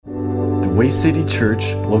Way City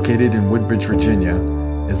Church, located in Woodbridge, Virginia,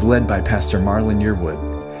 is led by Pastor Marlon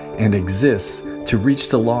Yearwood and exists to reach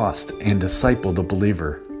the lost and disciple the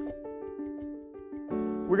believer.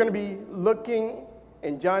 We're going to be looking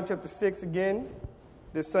in John chapter 6 again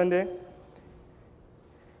this Sunday.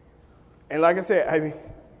 And like I said,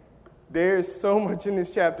 there's so much in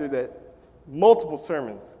this chapter that multiple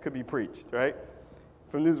sermons could be preached, right?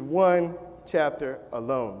 From this one chapter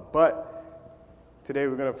alone. But today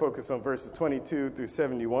we're going to focus on verses 22 through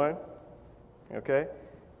 71, okay?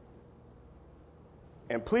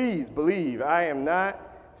 And please believe I am not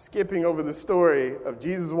skipping over the story of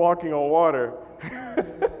Jesus walking on water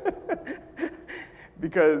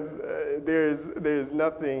because there's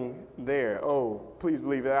nothing there. Oh, please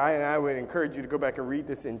believe it. I would encourage you to go back and read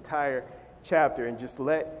this entire chapter and just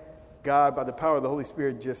let God, by the power of the Holy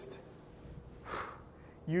Spirit, just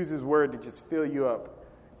use His word to just fill you up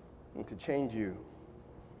and to change you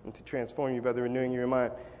and to transform you by the renewing of your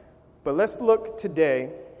mind. But let's look today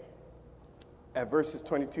at verses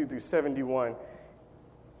 22 through 71.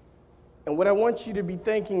 And what I want you to be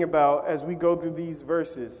thinking about as we go through these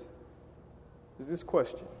verses is this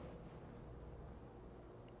question.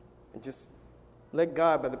 And just let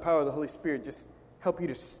God, by the power of the Holy Spirit, just help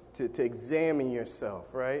you to examine yourself,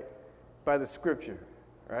 right? By the Scripture,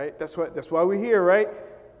 right? That's why we're here, right?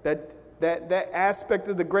 That aspect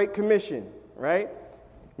of the Great Commission, right?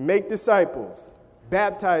 Make disciples,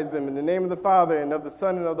 baptize them in the name of the Father and of the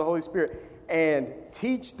Son and of the Holy Spirit, and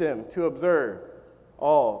teach them to observe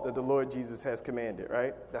all that the Lord Jesus has commanded,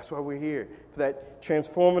 right? That's why we're here, for that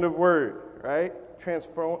transformative word, right?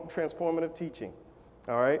 Transformative teaching,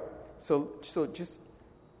 all right? So just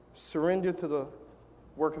surrender to the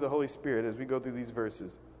work of the Holy Spirit as we go through these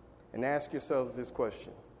verses and ask yourselves this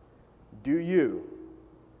question. Do you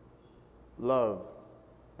love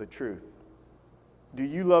the truth? Do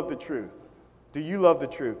you love the truth? Do you love the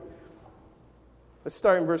truth? Let's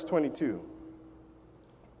start in verse 22.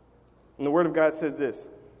 And the Word of God says this.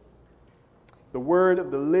 The Word of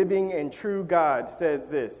the living and true God says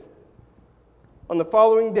this. On the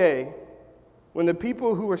following day, when the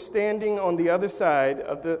people who were standing on the other side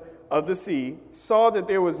of the sea saw that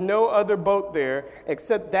there was no other boat there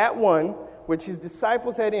except that one which his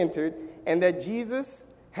disciples had entered, and that Jesus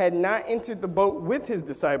had not entered the boat with his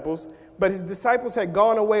disciples, but his disciples had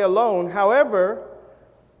gone away alone. However,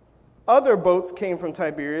 other boats came from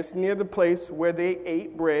Tiberias near the place where they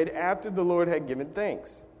ate bread after the Lord had given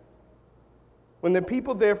thanks. When the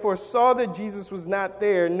people therefore saw that Jesus was not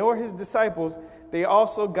there, nor his disciples, they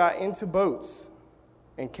also got into boats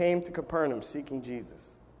and came to Capernaum seeking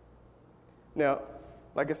Jesus. Now,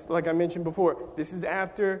 like I mentioned before, this is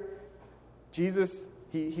after Jesus,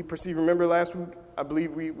 he perceived, remember last week, I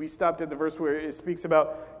believe we stopped at the verse where it speaks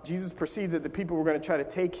about Jesus perceived that the people were going to try to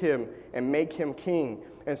take him and make him king.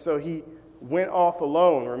 And so he went off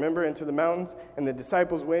alone, remember, into the mountains. And the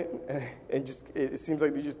disciples went and it seems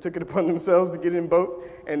like they just took it upon themselves to get in boats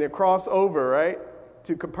and they cross over, right,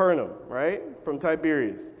 to Capernaum, right, from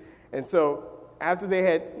Tiberias. And so after they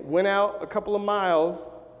had went out a couple of miles,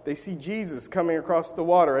 they see Jesus coming across the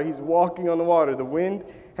water. Right? He's walking on the water. The wind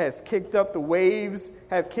has kicked up, the waves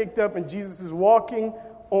have kicked up, and Jesus is walking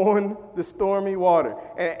on the stormy water.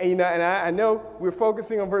 And I know we're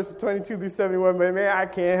focusing on verses 22 through 71, but man, I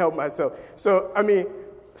can't help myself. So,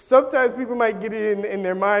 sometimes people might get it in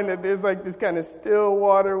their mind that there's like this kind of still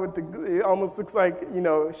water with it almost looks like,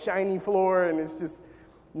 shiny floor, and it's just,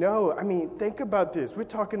 no, think about this. We're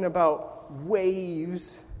talking about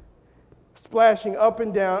waves splashing up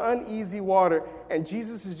and down, uneasy water, and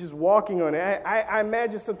Jesus is just walking on it. I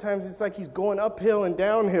imagine sometimes it's like he's going uphill and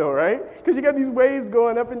downhill, right? Because you got these waves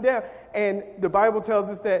going up and down. And the Bible tells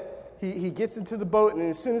us that he gets into the boat, and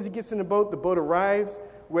as soon as he gets in the boat arrives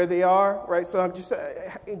where they are, right? So I'm just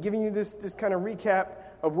giving you this kind of recap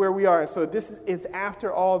of where we are. And so this is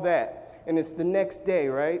after all that, and it's the next day,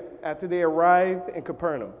 right? After they arrive in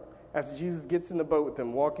Capernaum, after Jesus gets in the boat with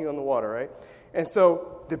them, walking on the water, right? And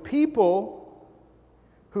so the people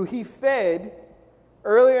who he fed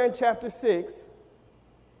earlier in chapter 6,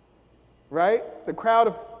 right? The crowd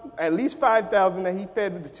of at least 5,000 that he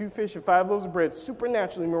fed with the 2 fish and 5 loaves of bread,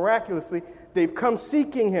 supernaturally, miraculously, they've come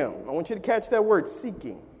seeking him. I want you to catch that word,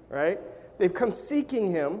 seeking, right? They've come seeking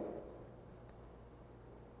him.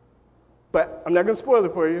 But I'm not going to spoil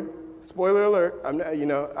it for you. Spoiler alert. I'm not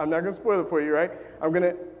going to spoil it for you, right? I'm going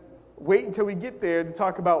to wait until we get there to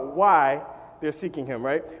talk about why they're seeking him,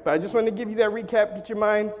 right? But I just wanted to give you that recap, get your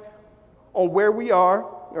minds on where we are,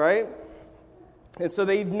 right? And so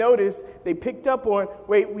they've noticed, they picked up on,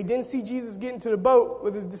 wait, we didn't see Jesus get into the boat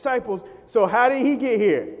with his disciples, so how did he get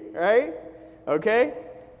here, right? Okay?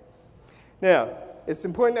 Now, it's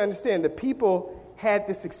important to understand the people had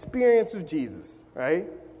this experience with Jesus, right?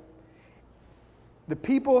 The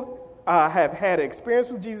people have had an experience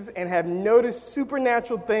with Jesus and have noticed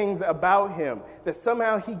supernatural things about him, that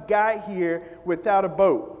somehow he got here without a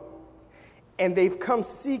boat. And they've come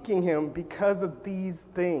seeking him because of these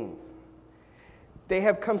things. They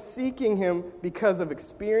have come seeking him because of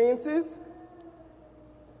experiences.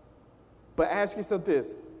 But ask yourself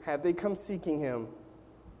this, have they come seeking him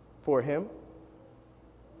for him?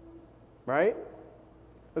 Right?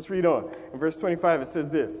 Let's read on. In verse 25, it says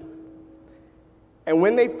this. And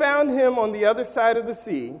when they found him on the other side of the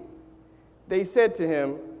sea, they said to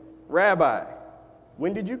him, Rabbi,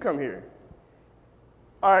 when did you come here?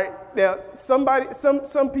 All right, now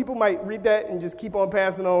some people might read that and just keep on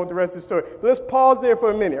passing on with the rest of the story. But let's pause there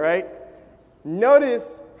for a minute, right?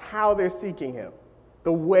 Notice how they're seeking him,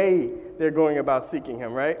 the way they're going about seeking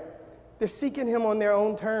him, right? They're seeking him on their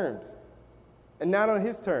own terms and not on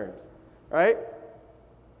his terms, right?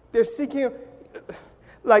 They're seeking him,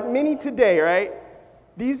 like many today, right?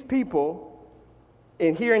 These people,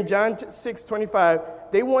 and here in John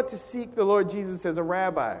 6:25, they want to seek the Lord Jesus as a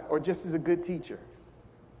rabbi or just as a good teacher,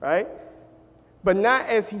 right? But not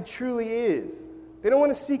as he truly is. They don't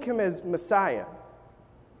want to seek him as Messiah,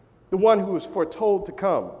 the one who was foretold to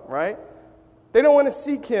come, right? They don't want to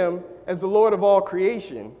seek him as the Lord of all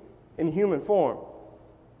creation in human form,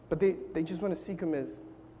 but they just want to seek him as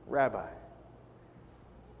rabbi.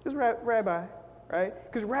 Just rabbi, right?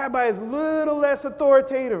 Because rabbi is a little less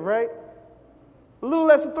authoritative, right? A little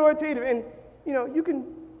less authoritative. And, you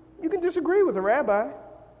can disagree with a rabbi.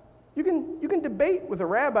 You can debate with a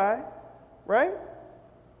rabbi, right?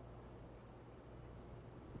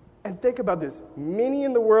 And think about this. Many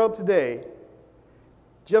in the world today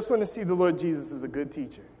just want to see the Lord Jesus as a good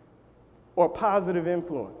teacher or a positive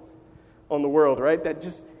influence on the world, right?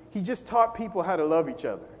 He just taught people how to love each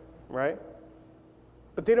other, right?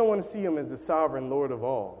 But they don't want to see him as the sovereign Lord of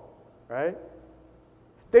all, right?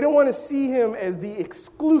 They don't want to see him as the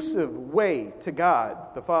exclusive way to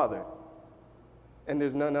God, the Father. And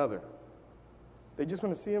there's none other. They just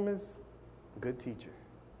want to see him as a good teacher,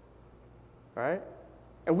 right?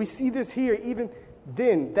 And we see this here even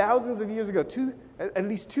then, thousands of years ago, at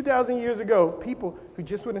least 2,000 years ago, people who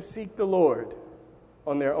just want to seek the Lord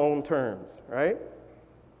on their own terms, right?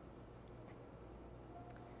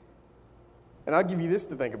 And I'll give you this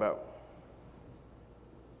to think about.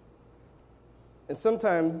 And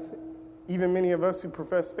sometimes, even many of us who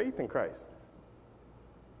profess faith in Christ,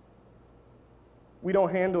 we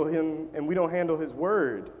don't handle him and we don't handle his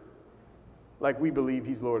word like we believe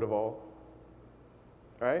he's Lord of all.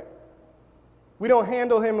 Right? We don't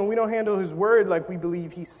handle him and we don't handle his word like we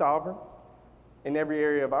believe he's sovereign in every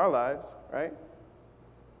area of our lives. Right?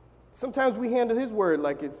 Sometimes we handle his word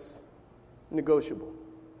like it's negotiable.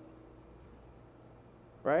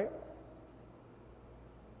 Right?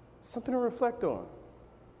 Something to reflect on.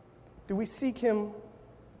 Do we seek him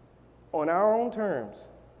on our own terms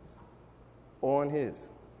or on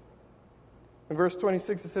his? In verse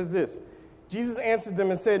 26 it says this, Jesus answered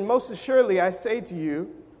them and said, most assuredly I say to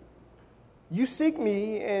you, most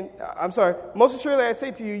assuredly I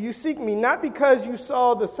say to you, you seek me not because you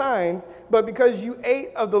saw the signs, but because you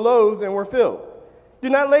ate of the loaves and were filled. Do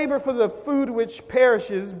not labor for the food which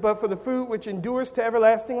perishes, but for the food which endures to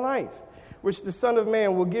everlasting life, which the Son of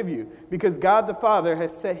Man will give you, because God the Father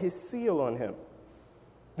has set his seal on him.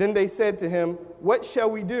 Then they said to him, what shall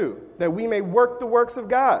we do, that we may work the works of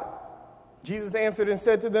God? Jesus answered and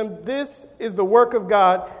said to them, this is the work of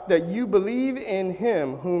God, that you believe in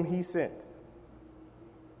him whom he sent.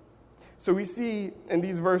 So we see in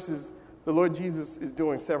these verses, the Lord Jesus is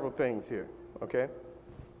doing several things here, okay?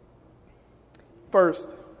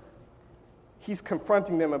 First, he's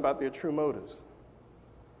confronting them about their true motives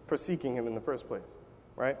for seeking him in the first place,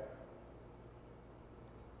 right?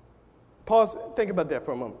 Pause, think about that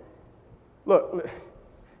for a moment. Look,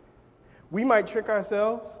 we might trick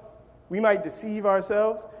ourselves, we might deceive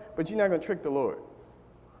ourselves, but you're not going to trick the Lord.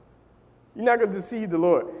 You're not going to deceive the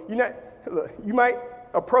Lord. You might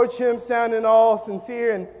approach him sounding all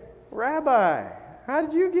sincere and, Rabbi, how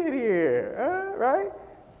did you get here? Right?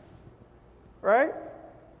 Right?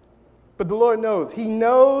 But the Lord knows. He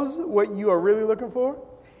knows what you are really looking for.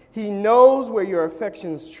 He knows where your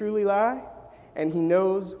affections truly lie. And he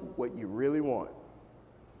knows what you really want.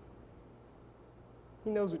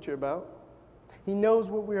 He knows what you're about. He knows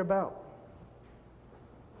what we're about.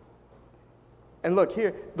 And look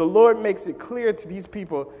here, the Lord makes it clear to these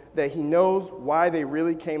people that he knows why they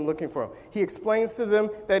really came looking for him. He explains to them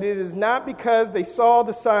that it is not because they saw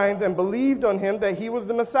the signs and believed on him that he was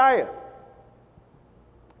the Messiah.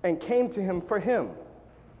 and came to him for him.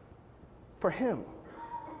 For him.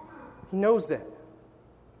 He knows that.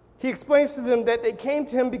 He explains to them that they came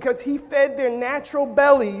to him because he fed their natural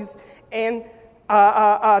bellies, and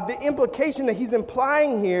the implication that he's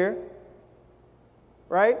implying here,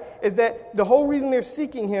 right, is that the whole reason they're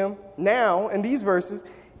seeking him now in these verses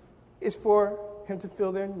is for him to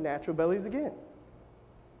fill their natural bellies again.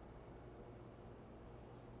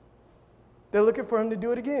 They're looking for him to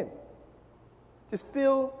do it again. Just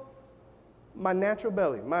fill my natural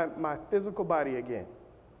belly, my physical body again.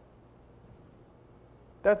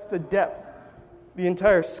 That's the depth, the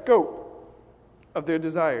entire scope of their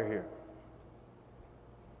desire here.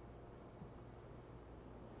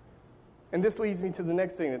 And this leads me to the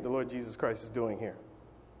next thing that the Lord Jesus Christ is doing here.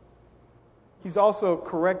 He's also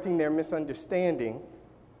correcting their misunderstanding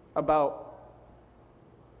about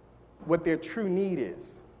what their true need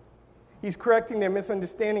is. He's correcting their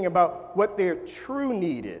misunderstanding about what their true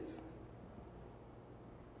need is.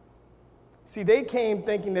 See, they came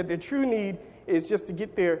thinking that their true need is just to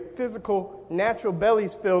get their physical, natural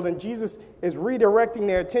bellies filled, and Jesus is redirecting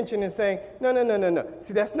their attention and saying, no.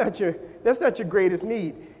 See, that's not your greatest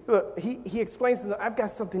need. Look, he explains to them, I've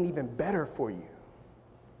got something even better for you.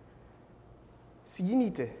 See, you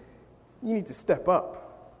need to step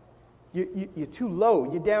up. You're too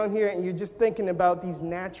low. You're down here and you're just thinking about these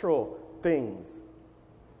natural things.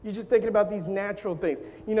 You're just thinking about these natural things.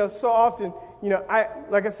 So often,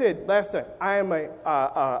 like I said last time, I am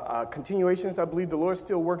a continuationist. I believe the Lord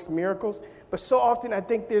still works miracles. But so often I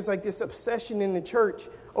think there's like this obsession in the church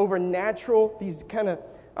over natural, these kind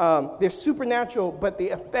of, they're supernatural, but they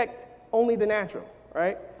affect only the natural,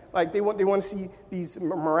 right? Like they want to see these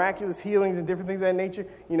miraculous healings and different things of that nature.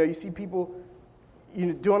 You see people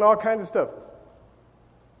doing all kinds of stuff.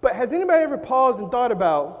 But has anybody ever paused and thought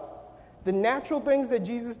about the natural things that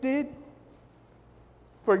Jesus did?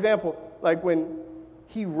 For example, like when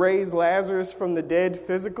he raised Lazarus from the dead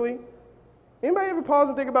physically. Anybody ever pause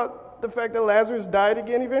and think about the fact that Lazarus died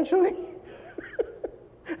again eventually?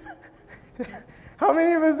 How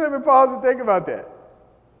many of us ever pause and think about that?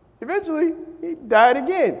 Eventually, he died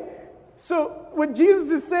again. So what Jesus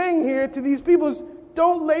is saying here to these people is,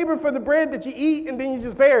 don't labor for the bread that you eat and then you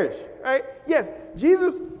just perish, right? Yes,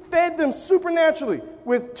 Jesus fed them supernaturally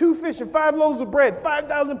with 2 fish and 5 loaves of bread.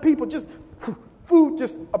 5,000 people, just food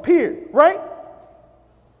just appeared, right?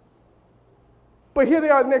 But here they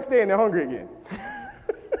are the next day and they're hungry again.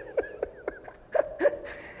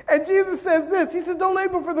 And Jesus says this. He says, don't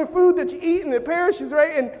labor for the food that you eat and it perishes,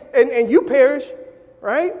 right? And you perish,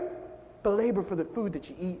 right? But labor for the food that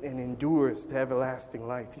you eat and endures to everlasting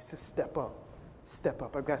life. He says, step up. Step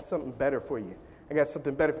up. I've got something better for you. I got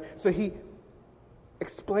something better for you. So he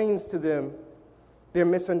explains to them their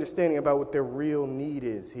misunderstanding about what their real need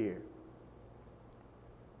is here.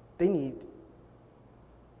 They need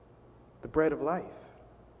the bread of life.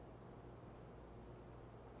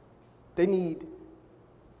 They need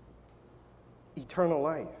eternal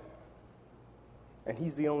life. And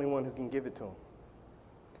he's the only one who can give it to them.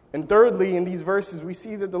 And thirdly, in these verses, we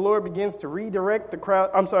see that the Lord begins to redirect the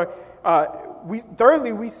crowd.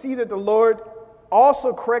 Thirdly, we see that the Lord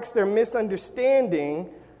also corrects their misunderstanding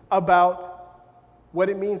about what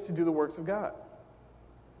it means to do the works of God.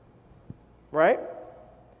 Right?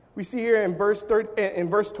 We see here in verse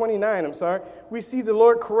 29, we see the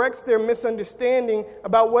Lord corrects their misunderstanding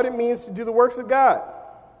about what it means to do the works of God.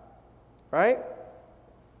 Right?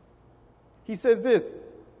 He says this.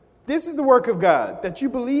 This is the work of God, that you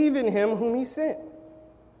believe in him whom he sent.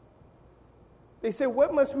 They say,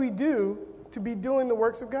 what must we do to be doing the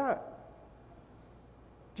works of God?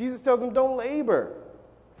 Jesus tells them, don't labor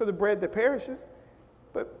for the bread that perishes,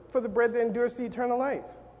 but for the bread that endures to eternal life.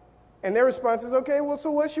 And their response is, okay, well,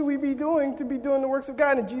 so what should we be doing to be doing the works of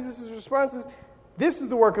God? And Jesus' response is, this is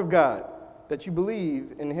the work of God, that you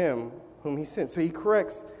believe in him whom he sent. So he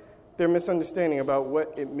corrects their misunderstanding about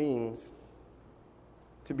what it means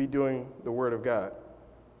to be doing the Word of God.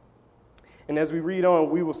 And as we read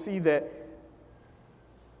on, we will see that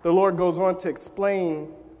the Lord goes on to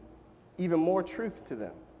explain even more truth to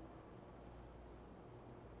them.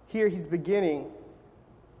 Here he's beginning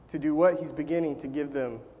to do what? He's beginning to give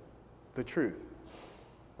them the truth.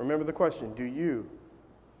 Remember the question, do you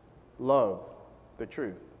love the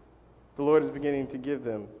truth? The Lord is beginning to give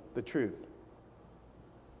them the truth.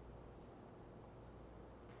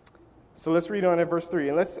 So let's read on at verse 3,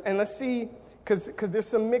 and let's see, because there's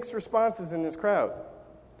some mixed responses in this crowd.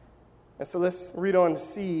 And so let's read on to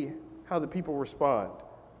see how the people respond,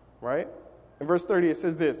 right? In verse 30 it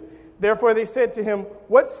says this, therefore they said to him,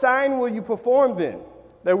 what sign will you perform then,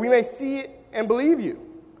 that we may see it and believe you?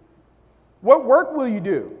 What work will you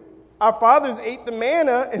do? Our fathers ate the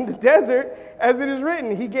manna in the desert, as it is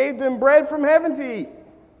written. He gave them bread from heaven to eat.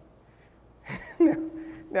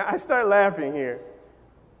 Now, I start laughing here.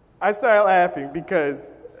 I start laughing because,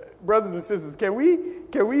 brothers and sisters, can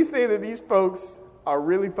we say that these folks are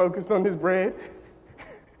really focused on this bread?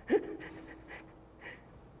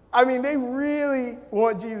 I mean, they really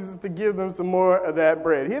want Jesus to give them some more of that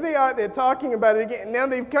bread. Here they are, they're talking about it again. Now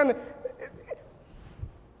they've kind of,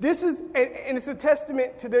 this is, and it's a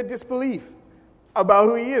testament to their disbelief about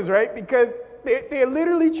who he is, right? Because they're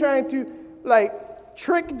literally trying to,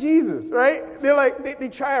 trick Jesus, right? They're like, they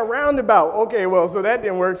try a roundabout. Okay, well, so that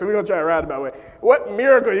didn't work, so we're going to try a roundabout way. What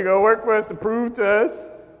miracle are you going to work for us to prove to us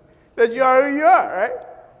that you are who you are, right?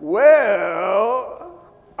 Well,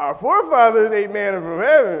 our forefathers ate manna from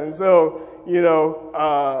heaven, so,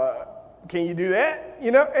 can you do that?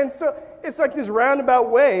 And so it's like this roundabout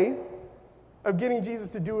way of getting Jesus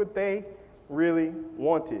to do what they really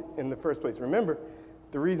wanted in the first place. Remember,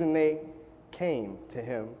 the reason they came to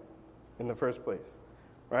him in the first place,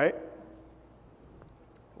 right?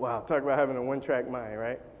 Wow, talk about having a one-track mind,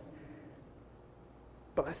 right?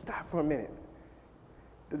 But let's stop for a minute.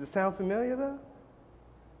 Does it sound familiar, though?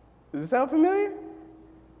 Does it sound familiar?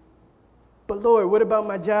 But Lord, what about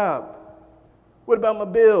my job? What about my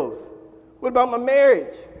bills? What about my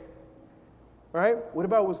marriage? Right? What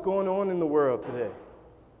about what's going on in the world today?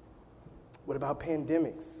 What about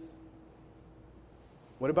pandemics?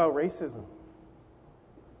 What about racism?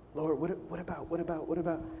 Lord, what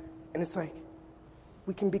about? And it's like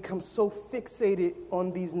we can become so fixated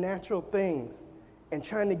on these natural things and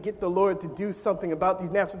trying to get the Lord to do something about these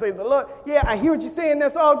natural things. But Lord, yeah, I hear what you're saying.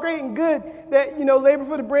 That's all great and good. That, labor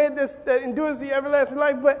for the bread that endures the everlasting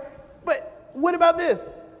life. But what about this?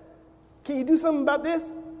 Can you do something about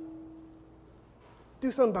this?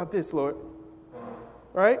 Do something about this, Lord.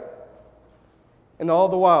 Right? And all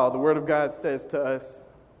the while, the Word of God says to us,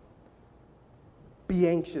 be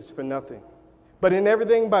anxious for nothing, but in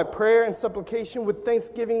everything by prayer and supplication with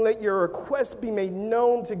thanksgiving, let your requests be made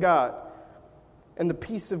known to God. And the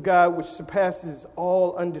peace of God, which surpasses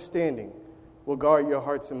all understanding, will guard your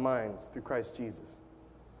hearts and minds through Christ Jesus.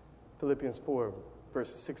 Philippians 4,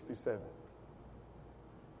 verses 6 through 7.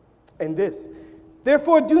 And this,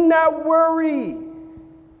 therefore do not worry,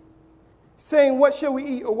 saying, what shall we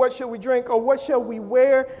eat, or what shall we drink, or what shall we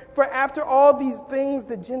wear? For after all these things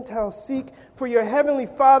the Gentiles seek, for your heavenly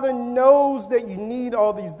Father knows that you need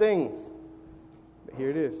all these things. But here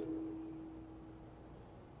it is.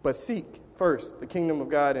 But seek first the kingdom of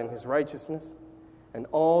God and his righteousness, and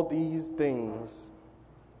all these things,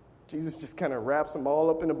 Jesus just kind of wraps them all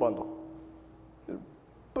up in a bundle.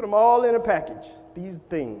 Put them all in a package. These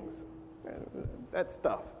things, that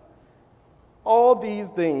stuff. All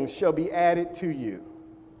these things shall be added to you.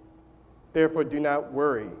 Therefore, do not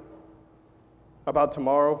worry about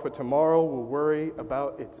tomorrow, for tomorrow will worry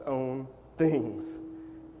about its own things.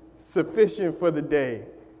 Sufficient for the day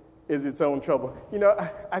is its own trouble.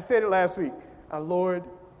 I said it last week. Our Lord,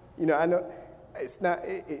 I know it's not,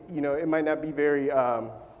 it might not be very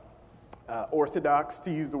orthodox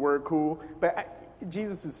to use the word cool, but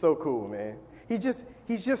Jesus is so cool, man.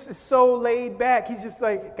 He's just so laid back. He's just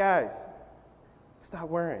like, guys, stop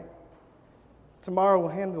worrying. Tomorrow will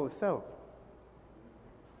handle itself.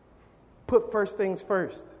 Put first things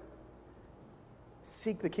first.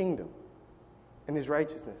 Seek the kingdom and his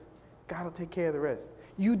righteousness. God will take care of the rest.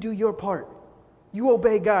 You do your part. You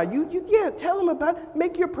obey God. You tell him about it.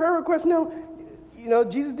 Make your prayer request known.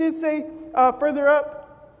 Jesus did say further up,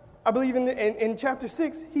 I believe in chapter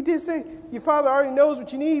 6, he did say, your Father already knows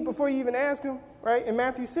what you need before you even ask him, right, in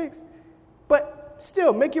Matthew 6. But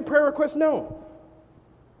still, make your prayer request known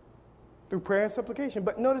through prayer and supplication.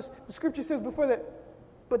 But notice the scripture says before that,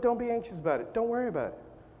 but don't be anxious about it. Don't worry about it.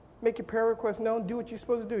 Make your prayer request known. Do what you're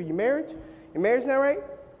supposed to do. Your marriage now, right?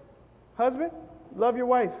 Husband, love your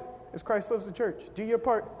wife as Christ loves the church. Do your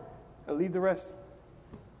part and leave the rest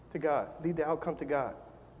to God. Leave the outcome to God.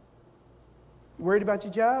 Worried about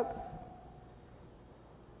your job?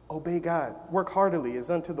 Obey God. Work heartily as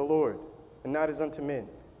unto the Lord and not as unto men.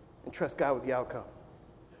 And trust God with the outcome.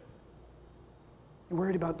 You're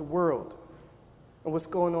worried about the world and what's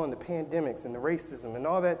going on, the pandemics and the racism and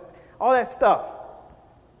all that stuff.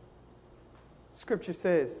 Scripture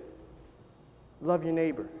says, love your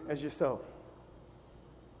neighbor as yourself.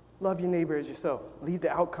 Love your neighbor as yourself. Leave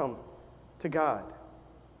the outcome to God.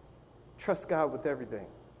 Trust God with everything.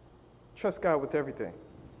 Trust God with everything.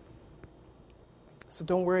 So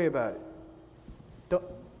don't worry about it.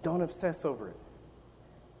 Don't obsess over it.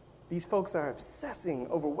 These folks are obsessing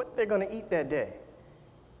over what they're going to eat that day.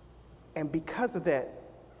 And because of that,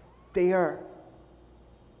 They are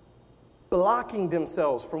blocking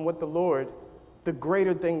themselves from what the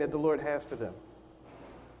greater thing that the Lord has for them.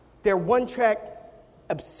 Their one-track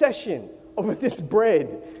obsession over this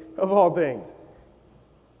bread of all things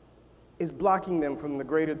is blocking them from the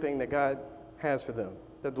greater thing that God has for them,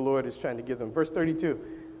 that the Lord is trying to give them. Verse 32,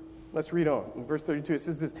 let's read on. In verse 32, it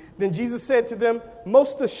says this, "Then Jesus said to them,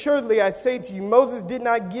 'Most assuredly I say to you, Moses did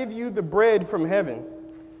not give you the bread from heaven,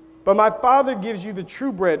 but my Father gives you the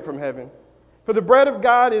true bread from heaven. For the bread of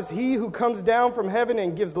God is he who comes down from heaven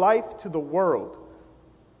and gives life to the world.'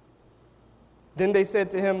 Then they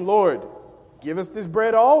said to him, 'Lord, give us this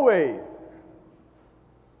bread always.'"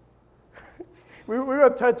 We're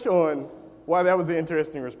going to touch on why that was an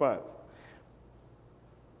interesting response.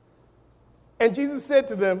 And Jesus said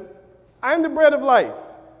to them, "I am the bread of life."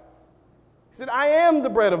 He said, "I am the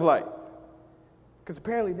bread of life." Because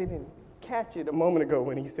apparently they didn't catch it a moment ago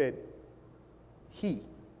when he said, "He."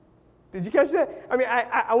 Did you catch that? I mean,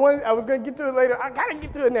 I was going to get to it later. I got to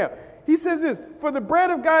get to it now. He says this, "For the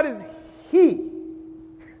bread of God is he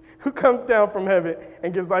who comes down from heaven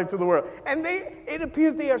and gives life to the world." And it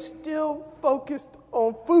appears they are still focused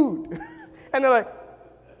on food. And they're like,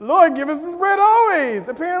 "Lord, give us this bread always."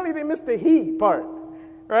 Apparently they missed the he part,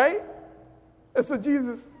 right? And so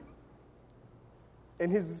Jesus, in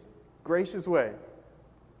his gracious way,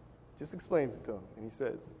 just explains it to them. And he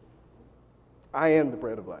says, "I am the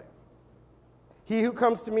bread of life. He who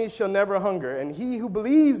comes to me shall never hunger, and he who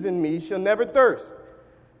believes in me shall never thirst.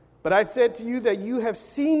 But I said to you that you have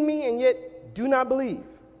seen me and yet do not believe.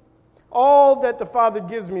 All that the Father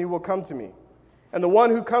gives me will come to me, and the one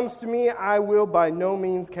who comes to me I will by no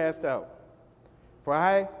means cast out. For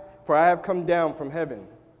I have come down from heaven,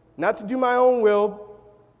 not to do my own will,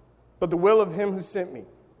 but the will of him who sent me.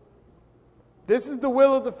 This is the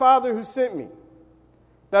will of the Father who sent me,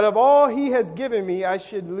 that of all he has given me I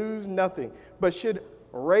should lose nothing, but should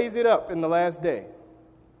raise it up in the last day.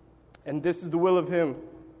 And this is the will of him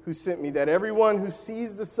who sent me, that everyone who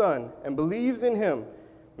sees the Son and believes in him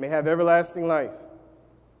may have everlasting life,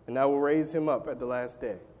 and I will raise him up at the last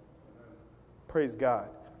day." Praise God.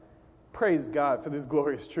 Praise God for this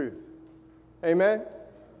glorious truth. Amen?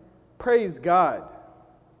 Praise God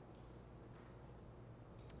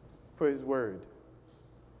for his word.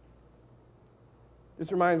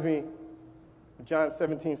 This reminds me of John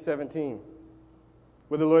 17:17,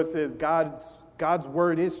 where the Lord says, God's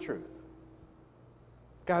word is truth.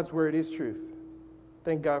 God's word is truth.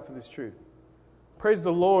 Thank God for this truth. Praise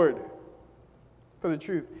the Lord for the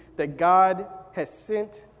truth that God has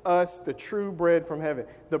sent us the true bread from heaven,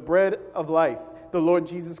 the bread of life, the Lord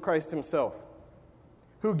Jesus Christ himself,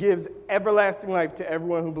 who gives everlasting life to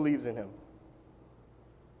everyone who believes in him.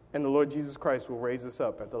 And the Lord Jesus Christ will raise us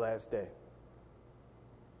up at the last day.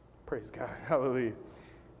 Praise God. Hallelujah.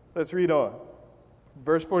 Let's read on.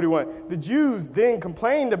 Verse 41. "The Jews then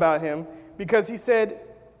complained about him because he said,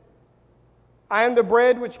 'I am the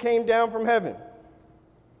bread which came down from heaven.'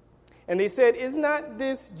 And they said, 'Is not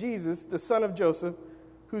this Jesus, the son of Joseph,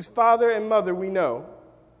 whose father and mother we know?'"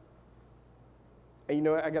 And you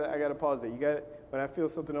know what? I got to pause there. You got it? When I feel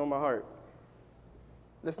something on my heart,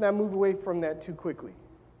 let's not move away from that too quickly.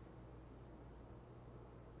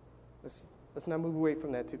 Let's not move away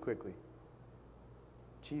from that too quickly.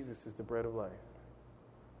 Jesus is the bread of life.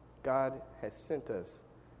 God has sent us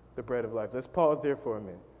the bread of life. Let's pause there for a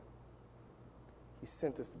minute. He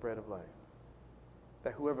sent us the bread of life,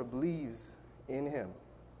 that whoever believes in him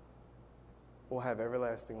will have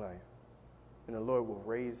everlasting life, and the Lord will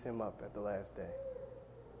raise him up at the last day.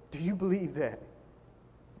 Do you believe that?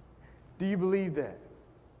 Do you believe that?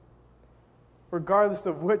 Regardless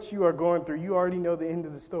of what you are going through, you already know the end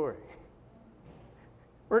of the story.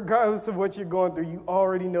 Regardless of what you're going through, you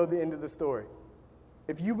already know the end of the story.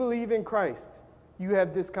 If you believe in Christ, you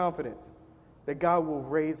have this confidence that God will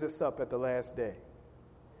raise us up at the last day.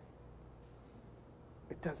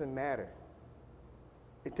 It doesn't matter.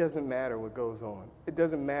 It doesn't matter what goes on. It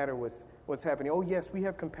doesn't matter what's happening. Oh, yes, we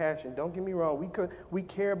have compassion. Don't get me wrong. We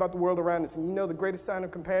care about the world around us. And you know the greatest sign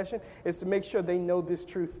of compassion is to make sure they know this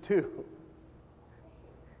truth too.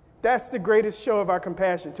 That's the greatest show of our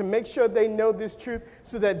compassion, to make sure they know this truth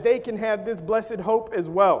so that they can have this blessed hope as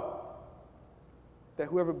well. That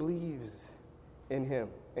whoever believes in him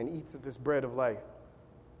and eats of this bread of life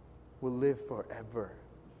will live forever.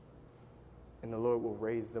 And the Lord will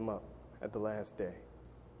raise them up at the last day.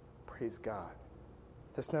 Praise God.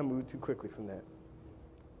 Let's not move too quickly from that.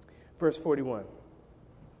 Verse 41.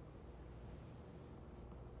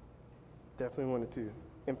 Definitely wanted to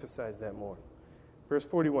emphasize that more. Verse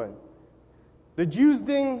 41. "The Jews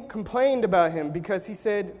then complained about him because he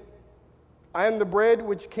said, I am the bread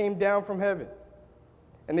which came down from heaven.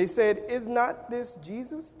 And they said, is not this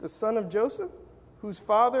Jesus, the son of Joseph, whose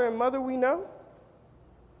father and mother we know?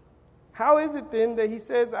 How is it then that he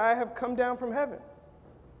says, I have come down from heaven?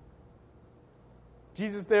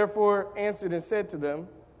 Jesus therefore answered and said to them,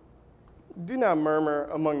 do not murmur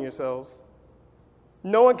among yourselves.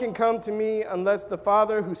 No one can come to me unless the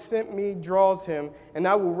Father who sent me draws him, and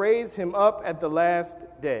I will raise him up at the last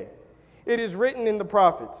day. It is written in the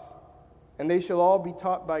prophets, and they shall all be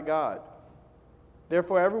taught by God.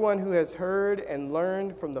 Therefore, everyone who has heard and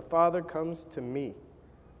learned from the Father comes to me.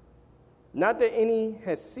 Not that any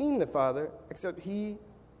has seen the Father, except he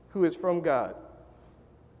who is from God.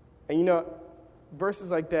 And you know, verses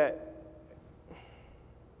like that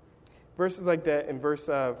in verse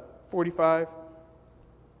 45,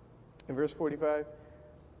 in verse 45,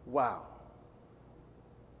 wow.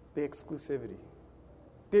 The exclusivity.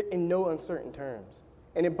 They're in no uncertain terms.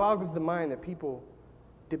 And it boggles the mind that people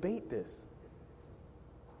debate this.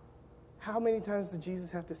 How many times did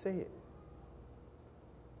Jesus have to say it?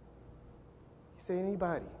 He said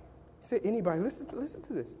anybody. He said anybody. Listen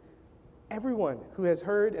to this. Everyone who has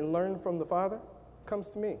heard and learned from the Father comes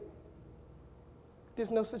to me.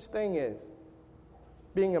 There's no such thing as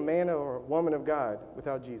being a man or a woman of God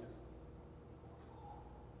without Jesus.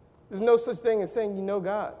 There's no such thing as saying you know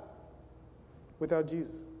God without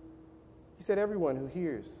Jesus. He said everyone who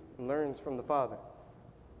hears and learns from the Father.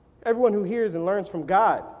 Everyone who hears and learns from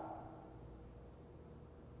God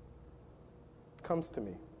comes to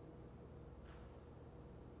me.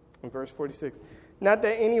 In verse 46, not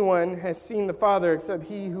that anyone has seen the Father except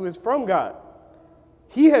he who is from God.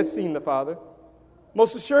 He has seen the Father.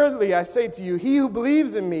 Most assuredly, I say to you, he who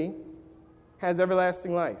believes in me has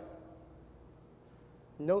everlasting life.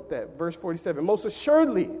 Note that, verse 47. Most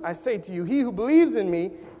assuredly, I say to you, he who believes in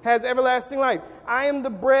me has everlasting life. I am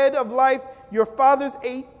the bread of life. Your fathers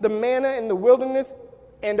ate the manna in the wilderness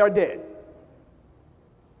and are dead.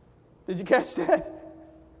 Did you catch that?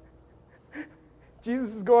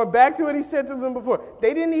 Jesus is going back to what he said to them before.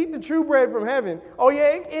 They didn't eat the true bread from heaven. Oh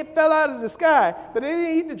yeah, it fell out of the sky, but they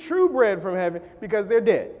didn't eat the true bread from heaven because they're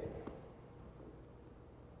dead.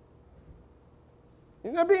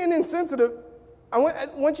 You're not being insensitive. I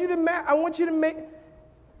want you to make,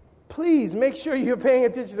 please make sure you're paying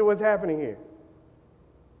attention to what's happening here.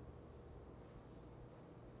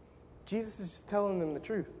 Jesus is just telling them the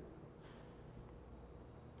truth.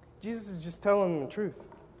 Jesus is just telling them the truth.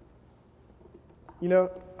 You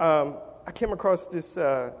know, I came across this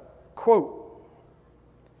quote.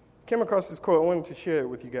 I wanted to share it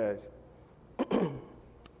with you guys.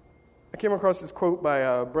 I came across this quote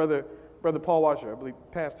by Brother Paul Washer, I believe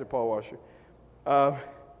Pastor Paul Washer.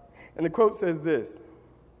 And the quote says this.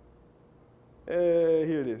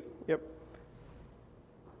 Here it is. Yep.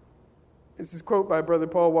 It's this quote by Brother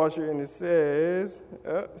Paul Washer, and it says,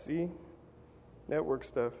 network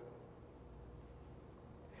stuff.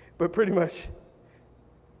 But pretty much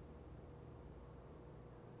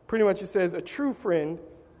it says, a true friend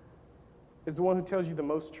is the one who tells you the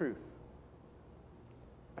most truth.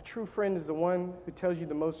 A true friend is the one who tells you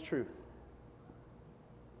the most truth.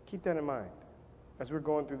 Keep that in mind as we're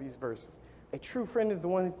going through these verses. A true friend is the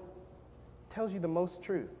one who tells you the most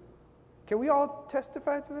truth. Can we all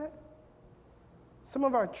testify to that? Some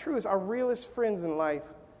of our truest, our realest friends in life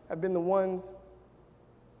have been the ones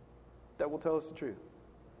that will tell us the truth.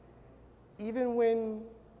 Even when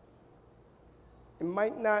it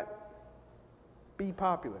might not be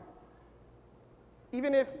popular.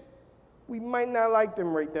 Even if we might not like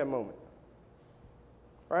them right that moment.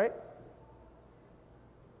 Right?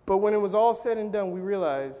 But when it was all said and done, we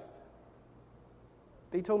realized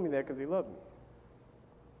they told me that because they loved me.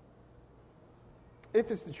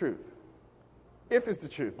 If it's the truth. If it's the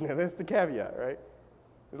truth. Now, that's the caveat, right?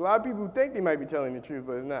 There's a lot of people who think they might be telling the truth,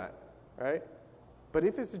 but it's not. Right? But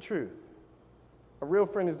if it's the truth, a real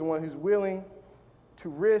friend is the one who's willing to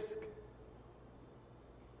risk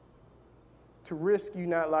you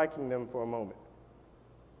not liking them for a moment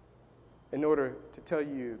in order to tell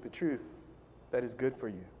you the truth that is good for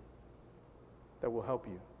you, that will help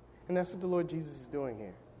you. And that's what the Lord Jesus is doing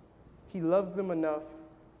here. He loves them enough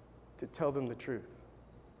to tell them the truth.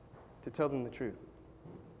 To tell them the truth.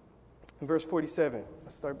 In verse 47,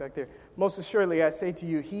 let's start back there. Most assuredly, I say to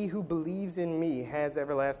you, he who believes in me has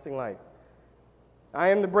everlasting life. I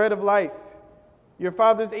am the bread of life. Your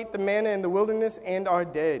fathers ate the manna in the wilderness and are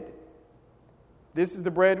dead. This is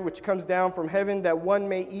the bread which comes down from heaven, that one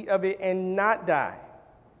may eat of it and not die.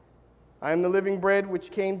 I am the living bread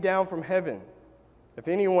which came down from heaven. If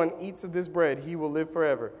anyone eats of this bread, he will live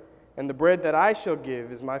forever. And the bread that I shall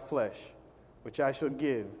give is my flesh, which I shall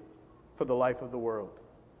give for the life of the world.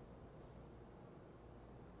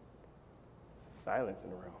 Silence in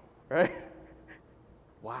the room, right?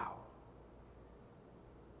 Wow.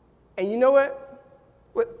 And you know what?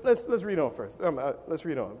 Let's read on first. Let's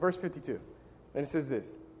read on. Verse 52. And it says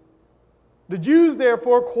this. The Jews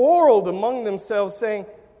therefore quarreled among themselves, saying,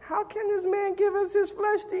 how can this man give us his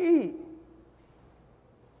flesh to eat?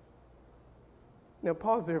 Now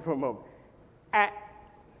pause there for a moment. At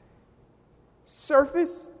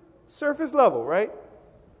surface level, right?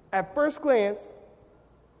 At first glance,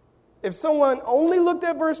 if someone only looked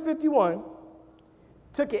at verse 51,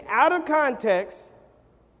 took it out of context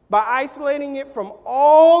by isolating it from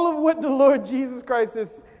all of what the Lord Jesus Christ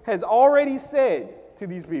has already said to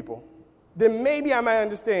these people, then maybe I might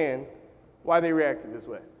understand why they reacted this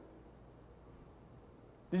way.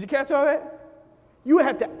 Did you catch all that? You would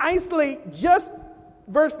have to isolate just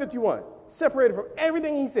verse 51, separate it from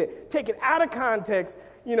everything he said, take it out of context,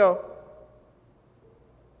 and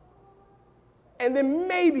then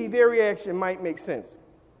maybe their reaction might make sense.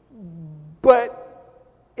 But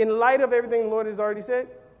in light of everything the Lord has already said,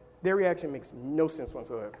 their reaction makes no sense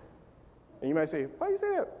whatsoever. And you might say, why do you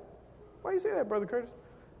say that? Why do you say that, Brother Curtis?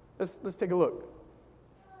 Let's take a look.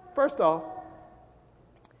 First off,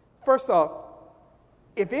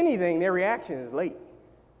 if anything, their reaction is late.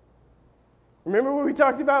 Remember what we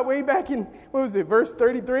talked about way back in, verse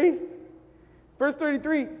 33? Verse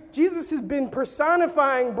 33, Jesus has been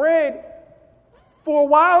personifying bread for a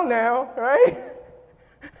while now, right?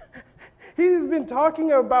 He's been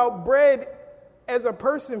talking about bread as a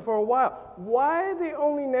person for a while. Why are they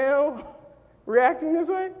only now reacting this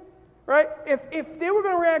way? Right? If they were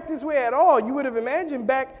going to react this way at all, you would have imagined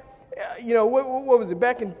back, what was it?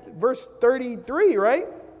 Back in verse 33, right?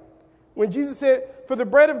 When Jesus said, for the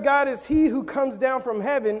bread of God is he who comes down from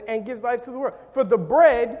heaven and gives life to the world. For the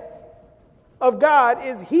bread of God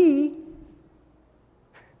is he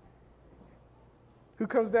who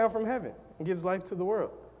comes down from heaven and gives life to the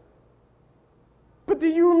world. But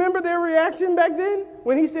did you remember their reaction back then?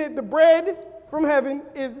 When he said the bread from heaven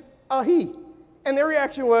is a he. And their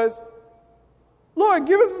reaction was, Lord,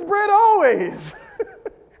 give us this bread always.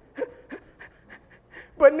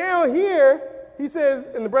 But now here, he says,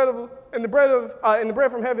 and the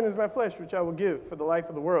bread from heaven is my flesh, which I will give for the life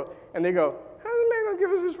of the world. And they go, how's the man going to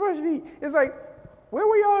give us his flesh to eat? It's like, where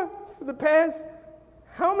were y'all for the past,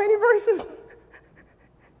 how many verses?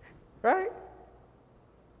 Right?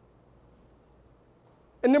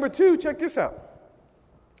 And number two, check this out.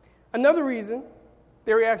 Another reason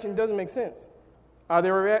their reaction doesn't make sense.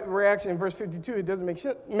 Their reaction in verse 52, it doesn't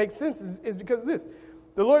make sense, is because of this.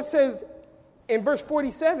 The Lord says in verse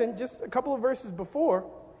 47, just a couple of verses before,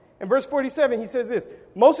 in verse 47, he says this,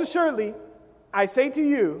 most assuredly, I say to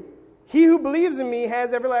you, he who believes in me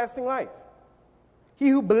has everlasting life. He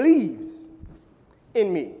who believes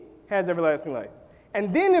in me has everlasting life.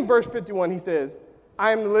 And then in verse 51, he says,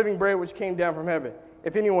 I am the living bread which came down from heaven.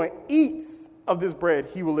 If anyone eats of this bread,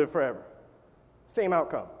 he will live forever. Same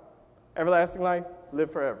outcome. Everlasting life,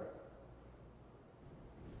 live forever.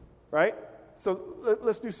 Right? So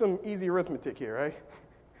let's do some easy arithmetic here, right?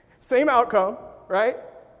 Same outcome, right?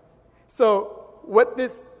 So what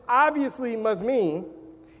this obviously must mean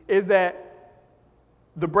is that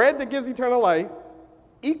the bread that gives eternal life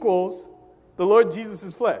equals the Lord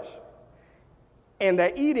Jesus' flesh. And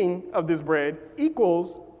that eating of this bread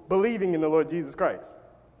equals believing in the Lord Jesus Christ.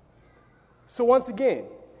 So once again,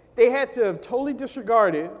 they had to have totally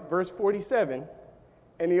disregarded verse 47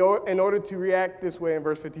 in order to react this way in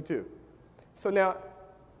verse 52. So now,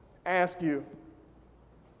 I ask you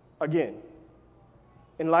again,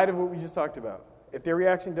 in light of what we just talked about, if their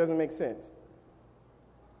reaction doesn't make sense,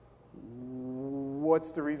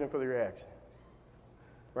 what's the reason for the reaction?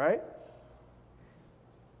 Right?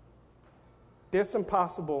 There's some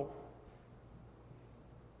possible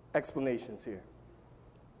explanations here.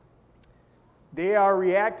 They are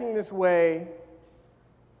reacting this way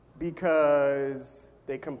because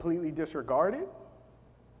they completely disregarded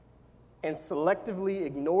and selectively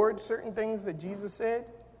ignored certain things that Jesus said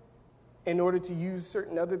in order to use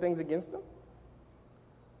certain other things against them.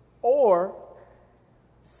 Or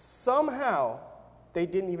somehow they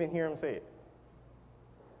didn't even hear him say it.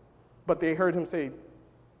 But they heard him say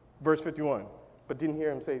verse 51, but didn't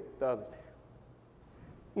hear him say the others.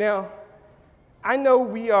 Now, I know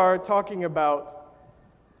we are talking about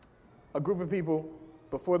a group of people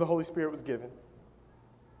before the Holy Spirit was given.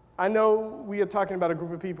 I know we are talking about a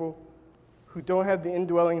group of people who don't have the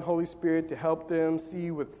indwelling Holy Spirit to help them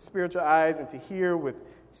see with spiritual eyes and to hear with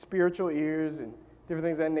spiritual ears and different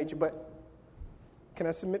things of that nature. But can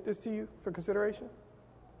I submit this to you for consideration?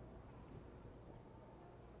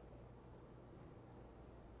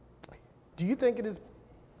 Do you think it is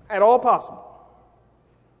at all possible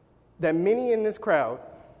that many in this crowd,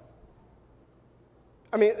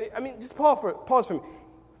 just pause for a minute.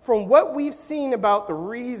 From what we've seen about the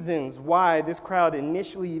reasons why this crowd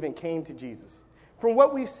initially even came to Jesus, from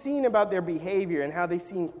what we've seen about their behavior and how they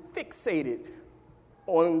seem fixated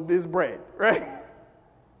on this bread, right?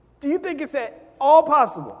 Do you think it's at all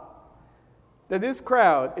possible that this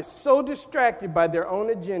crowd is so distracted by their own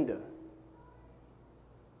agenda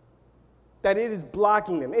that it is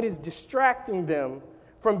blocking them, it is distracting them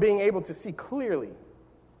from being able to see clearly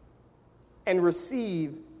and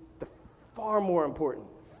receive the far more important,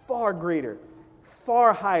 far greater,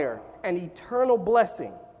 far higher, and eternal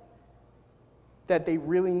blessing that they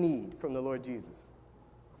really need from the Lord Jesus?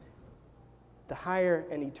 The higher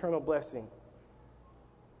and eternal blessing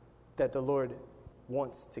that the Lord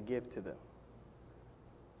wants to give to them.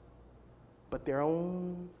 But their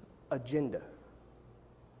own agenda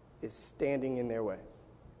is standing in their way.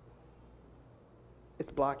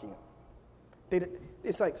 It's blocking them.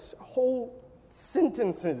 It's like whole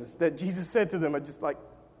sentences that Jesus said to them are just like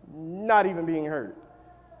not even being heard.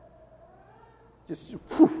 Just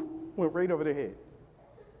went right over their head.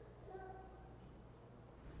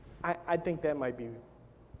 I think that might be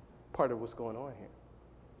part of what's going on here.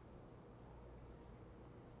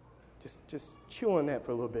 Just chew on that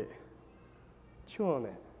for a little bit. Chew on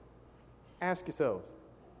that. Ask yourselves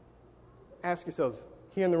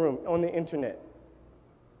here in the room, on the internet,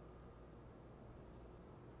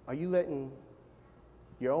 are you letting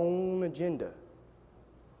your own agenda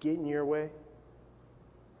get in your way?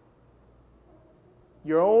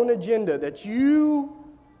 Your own agenda that you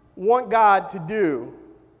want God to do,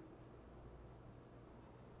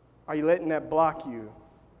 are you letting that block you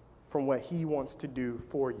from what He wants to do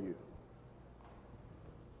for you?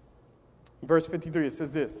 Verse 53, it says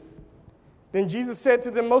this. Then Jesus said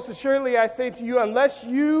to them, most assuredly I say to you, unless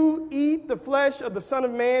you eat the flesh of the Son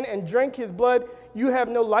of Man and drink His blood, you have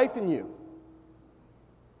no life in you.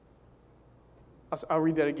 I'll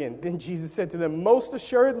read that again. Then Jesus said to them, most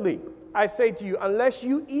assuredly I say to you, unless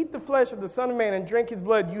you eat the flesh of the Son of Man and drink His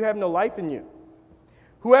blood, you have no life in you.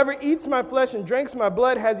 Whoever eats my flesh and drinks my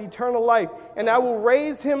blood has eternal life, and I will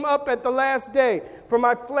raise him up at the last day. For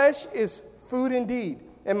my flesh is food indeed,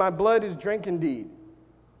 and my blood is drink indeed.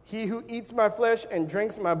 He who eats my flesh and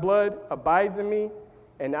drinks my blood abides in me,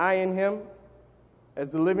 and I in him.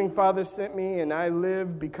 As the living Father sent me, and I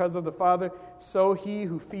live because of the Father, so he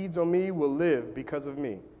who feeds on me will live because of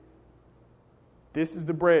me. This is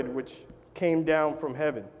the bread which came down from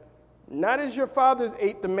heaven. Not as your fathers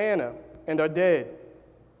ate the manna and are dead.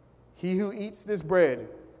 He who eats this bread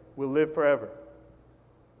will live forever.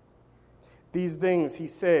 These things he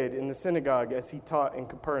said in the synagogue as he taught in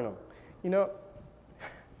Capernaum. You know,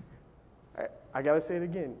 I got to say it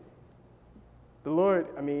again. The Lord,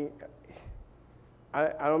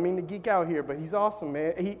 I don't mean to geek out here, but He's awesome,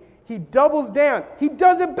 man. He doubles down. He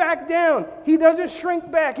doesn't back down. He doesn't shrink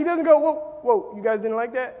back. He doesn't go, whoa, you guys didn't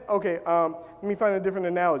like that? Okay, let me find a different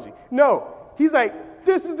analogy. No, He's like,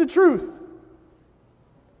 this is the truth.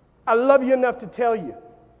 I love you enough to tell you.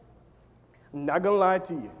 I'm not going to lie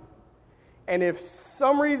to you. And if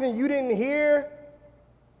some reason you didn't hear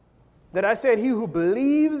that I said he who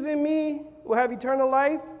believes in me will have eternal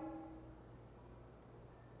life,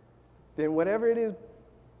 then whatever it is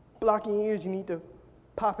blocking your ears, you need to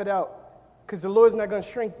pop it out. Because the Lord's not going to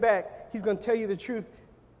shrink back. He's going to tell you the truth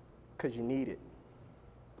because you need it.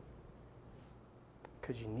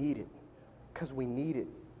 Because you need it. Because we need it.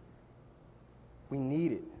 We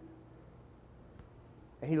need it.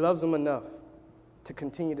 And He loves them enough to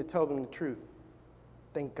continue to tell them the truth.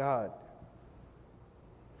 Thank God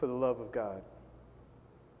for the love of God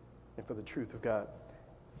and for the truth of God.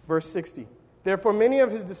 Verse 60. Therefore, many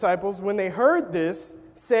of His disciples, when they heard this,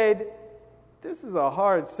 said, this is a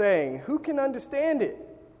hard saying. Who can understand it?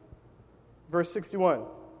 Verse 61.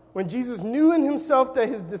 When Jesus knew in Himself that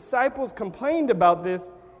His disciples complained about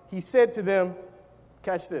this, He said to them,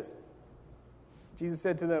 catch this. Jesus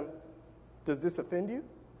said to them, does this offend you?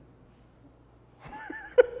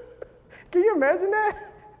 Can you imagine that?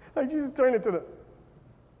 Like Jesus turned it to them.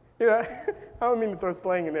 I don't mean to throw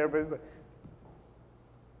slang in there, but it's like,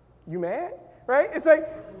 you mad? Right? It's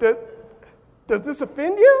like, does this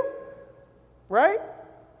offend you? Right?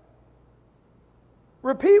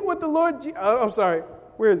 Repeat what the Lord... I'm sorry.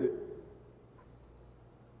 Where is it?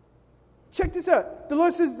 Check this out. The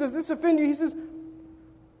Lord says, does this offend you? He says...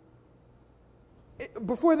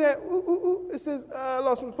 Before that, it says, I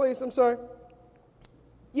lost my place, I'm sorry.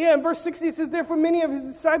 Yeah, in verse 60 it says, therefore many of His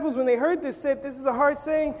disciples, when they heard this, said, this is a hard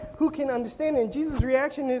saying, who can understand it? And Jesus'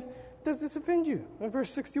 reaction is, does this offend you? In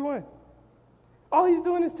verse 61. All he's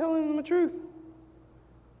doing is telling them the truth.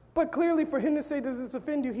 But clearly for him to say, does this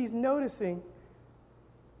offend you, he's noticing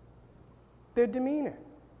their demeanor.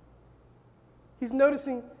 He's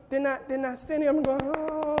noticing they're not standing up and going,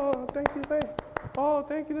 oh, thank you. Oh,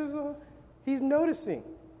 thank you. He's noticing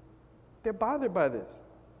they're bothered by this.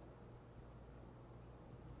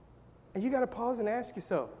 And you got to pause and ask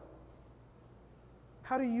yourself,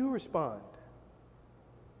 how do you respond?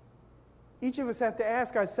 Each of us have to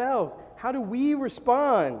ask ourselves, how do we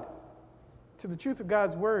respond to the truth of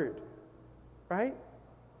God's word? Right?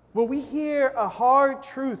 When we hear a hard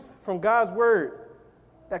truth from God's word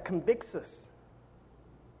that convicts us,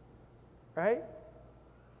 right?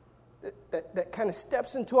 That kind of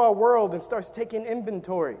steps into our world and starts taking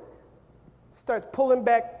inventory, starts pulling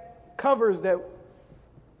back covers that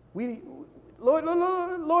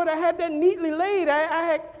Lord, I had that neatly laid. I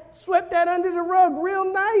had swept that under the rug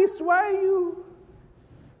real nice. Why are you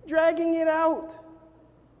dragging it out?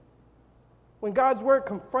 When God's word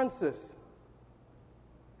confronts us,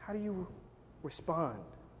 how do you respond?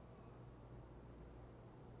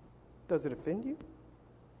 Does it offend you?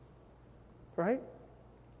 Right?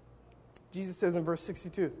 Jesus says in verse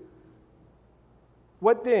 62,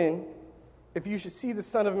 what then if you should see the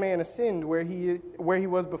Son of Man ascend where he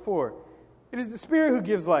was before? It is the Spirit who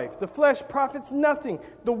gives life. The flesh profits nothing.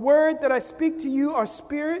 The words that I speak to you are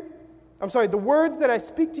spirit,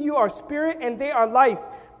 and they are life.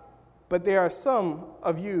 But there are some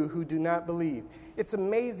of you who do not believe. It's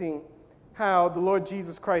amazing how the Lord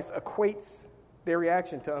Jesus Christ equates their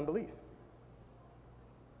reaction to unbelief.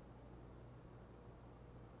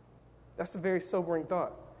 That's a very sobering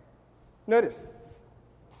thought. Notice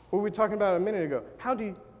what we were talking about a minute ago.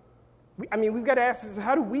 We've got to ask ourselves,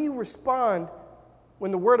 how do we respond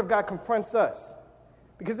when the Word of God confronts us?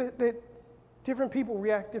 Because different people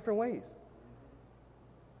react different ways.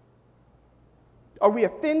 Are we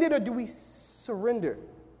offended or do we surrender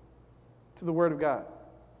to the Word of God?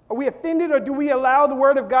 Are we offended or do we allow the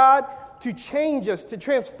Word of God to change us, to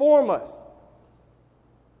transform us?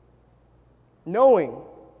 Knowing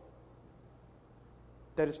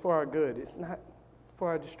that it's for our good. It's not for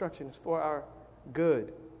our destruction. It's for our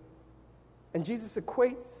good. And Jesus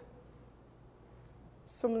equates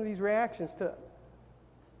some of these reactions to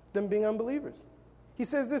them being unbelievers. He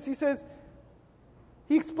says this.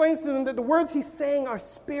 He explains to them that the words he's saying are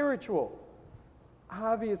spiritual.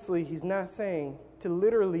 Obviously, he's not saying to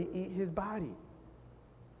literally eat his body.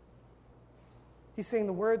 He's saying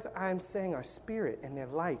the words I'm saying are spirit and they're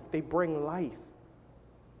life. They bring life.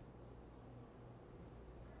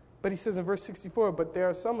 But he says in verse 64, but there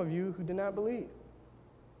are some of you who do not believe.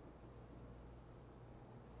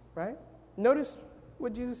 Right? Notice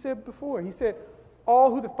what Jesus said before. He said,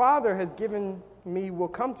 all who the Father has given me will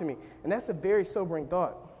come to me. And that's a very sobering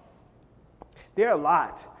thought. There are a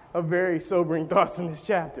lot of very sobering thoughts in this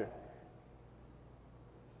chapter.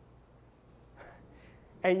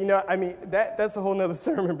 And that's a whole nother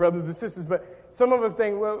sermon, brothers and sisters. But some of us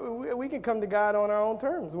think, well, we can come to God on our own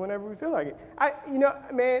terms whenever we feel like it.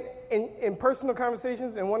 In personal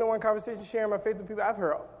conversations and one-on-one conversations, sharing my faith with people, I've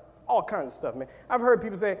heard all kinds of stuff, man. I've heard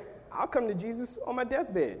people say, I'll come to Jesus on my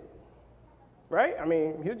deathbed. Right?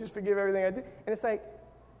 He'll just forgive everything I did. And it's like,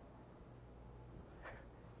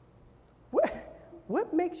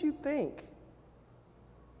 what makes you think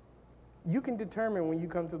you can determine when you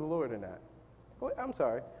come to the Lord or not? I'm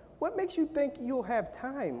sorry. What makes you think you'll have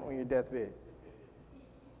time on your deathbed?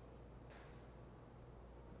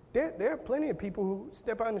 There are plenty of people who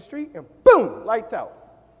step out in the street and boom, lights out.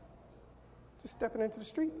 Just stepping into the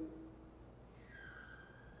street.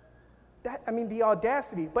 The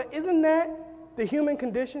audacity. But isn't that the human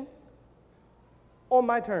condition? On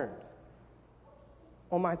my terms.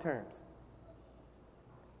 On my terms.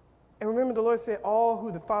 And remember, the Lord said, all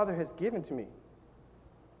who the Father has given to me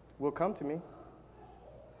will come to me.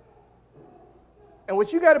 And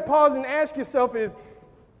what you got to pause and ask yourself is,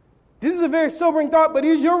 this is a very sobering thought, but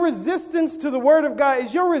is your resistance to the Word of God,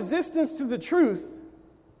 is your resistance to the truth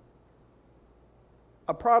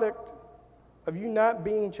a product of you not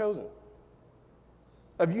being chosen?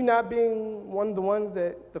 Of you not being one of the ones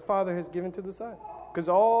that the Father has given to the Son? Because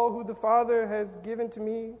all who the Father has given to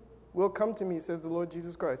me will come to me, says the Lord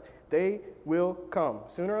Jesus Christ. They will come.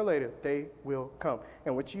 Sooner or later, they will come.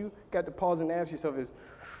 And what you got to pause and ask yourself is,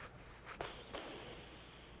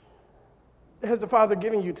 has the Father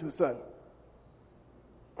given you to the Son?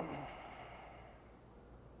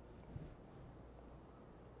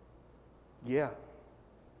 Yeah.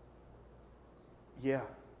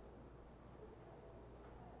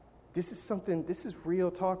 This is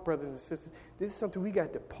real talk, brothers and sisters. This is something we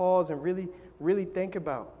got to pause and really, really think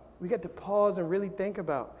about. we got to pause and really think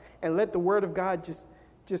about and let the Word of God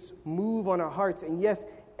just move on our hearts. And yes,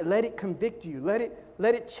 let it convict you. Let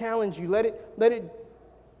it challenge you. Let it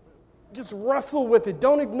just wrestle with it.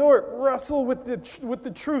 Don't ignore it. Wrestle with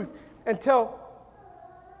the truth until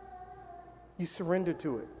you surrender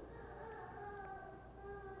to it.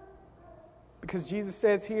 Because Jesus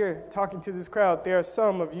says here, talking to this crowd, there are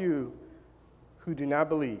some of you who do not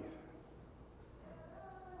believe.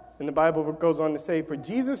 And the Bible goes on to say, for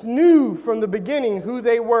Jesus knew from the beginning who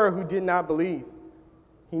they were who did not believe.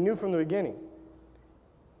 He knew from the beginning.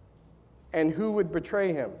 And who would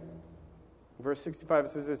betray him. Verse 65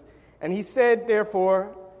 says this, And he said,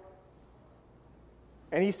 therefore,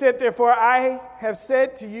 I have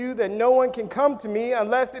said to you that no one can come to me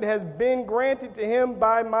unless it has been granted to him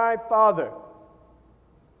by my Father.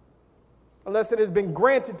 Unless it has been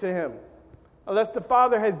granted to him. Unless the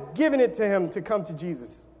Father has given it to him to come to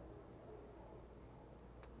Jesus.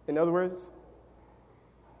 In other words,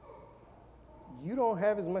 you don't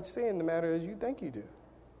have as much say in the matter as you think you do.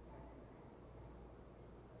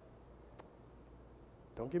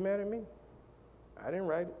 Don't get mad at me. I didn't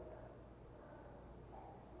write it.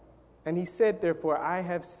 And he said, therefore, I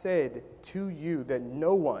have said to you that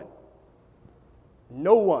no one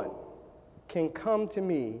can come to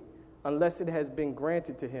me unless it has been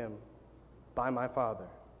granted to him by my Father.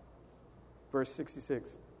 Verse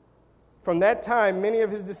 66. From that time, many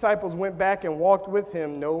of his disciples went back and walked with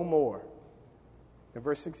him no more. In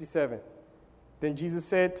verse 67, then Jesus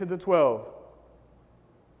said to the 12,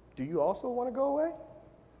 do you also want to go away?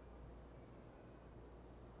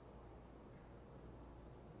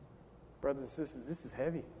 Brothers and sisters, this is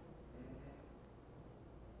heavy.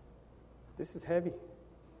 This is heavy.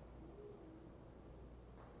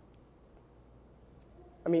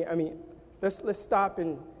 I mean, let's stop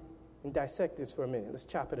and dissect this for a minute. Let's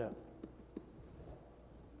chop it up.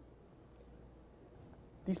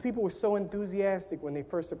 These people were so enthusiastic when they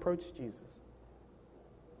first approached Jesus,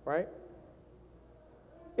 right?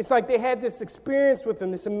 It's like they had this experience with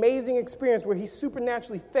him, this amazing experience where he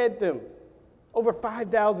supernaturally fed them, over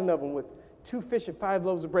 5,000 of them with 2 fish and 5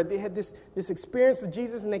 loaves of bread. They had this experience with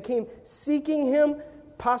Jesus, and they came seeking him,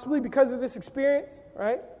 possibly because of this experience,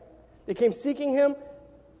 right? They came seeking him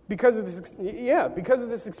because of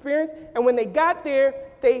this experience. And when they got there,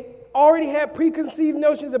 they already had preconceived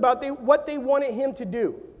notions about what they wanted him to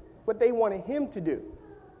do.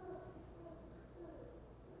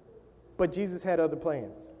 But Jesus had other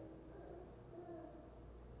plans.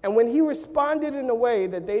 And when he responded in a way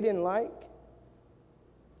that they didn't like,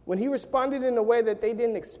 when he responded in a way that they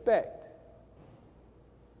didn't expect,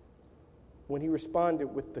 when he responded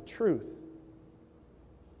with the truth,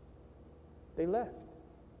 they left.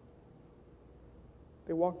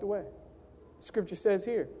 They walked away. Scripture says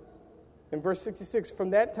here, in verse 66, from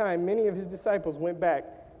that time, many of his disciples went back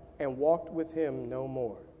and walked with him no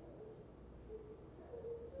more.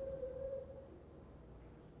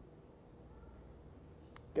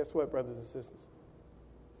 Guess what, brothers and sisters?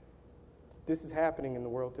 This is happening in the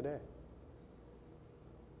world today.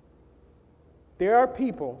 There are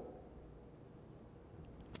people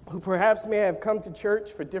who perhaps may have come to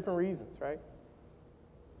church for different reasons, right?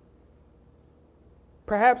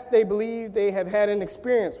 Perhaps they believe they have had an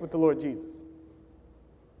experience with the Lord Jesus,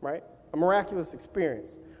 right? A miraculous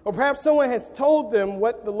experience. Or perhaps someone has told them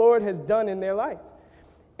what the Lord has done in their life.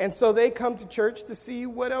 And so they come to church to see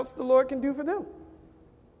what else the Lord can do for them.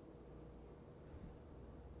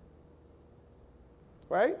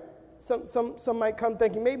 Right? Some might come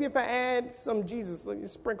thinking, maybe if I add some Jesus, like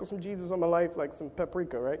sprinkle some Jesus on my life like some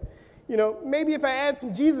paprika, right? Maybe if I add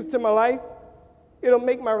some Jesus to my life, it'll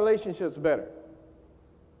make my relationships better.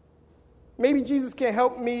 Maybe Jesus can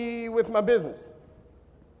help me with my business.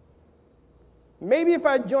 Maybe if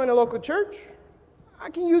I join a local church, I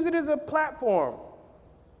can use it as a platform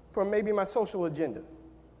for maybe my social agenda,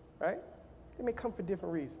 right? It may come for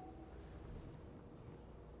different reasons.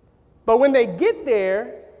 But when they get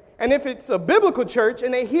there, and if it's a biblical church,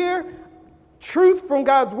 and they hear truth from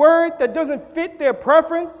God's word that doesn't fit their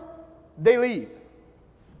preference, they leave.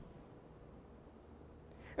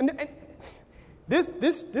 And this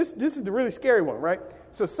is the really scary one, right?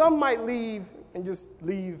 So some might leave and just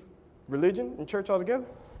leave religion and church altogether.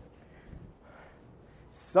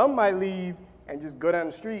 Some might leave and just go down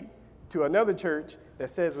the street to another church that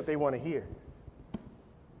says what they want to hear.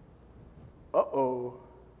 Uh-oh.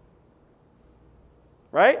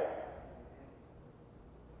 Right?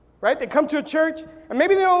 Right? They come to a church, and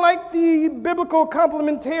maybe they don't like the biblical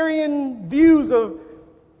complementarian views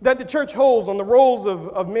that the church holds on the roles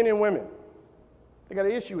of men and women. They got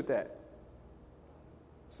an issue with that.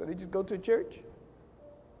 So they just go to a church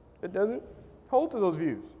that doesn't hold to those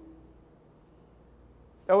views,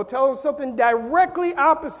 that will tell them something directly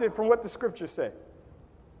opposite from what the Scriptures say.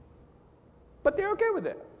 But they're okay with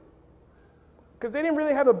that, because they didn't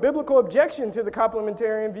really have a biblical objection to the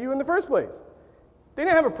complementarian view in the first place. They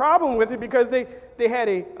didn't have a problem with it because they had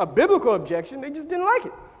a biblical objection. They just didn't like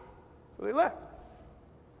it. So they left.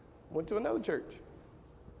 Went to another church.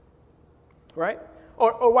 Right?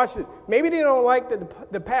 Or watch this. Maybe they don't like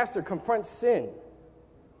that the pastor confronts sin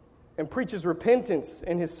and preaches repentance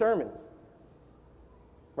in his sermons.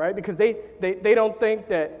 Right? Because they don't think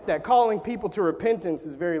that calling people to repentance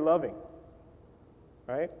is very loving.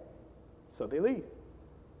 Right? So they leave.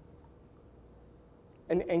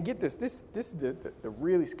 And get this. This is the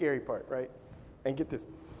really scary part, right? And get this.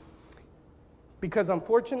 Because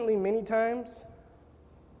unfortunately, many times,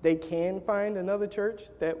 they can find another church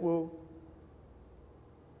that will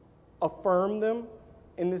affirm them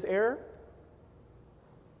in this error.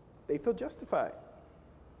 They feel justified.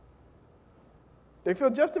 They feel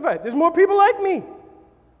justified. There's more people like me.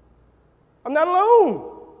 I'm not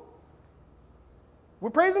alone. We're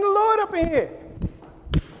praising the Lord up in here.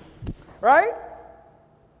 Right?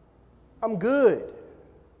 I'm good.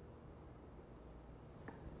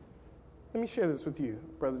 Let me share this with you,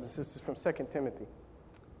 brothers and sisters, from 2 Timothy.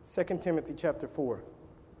 2 Timothy chapter 4,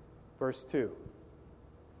 verse 2.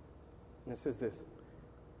 And it says this.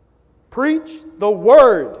 Preach the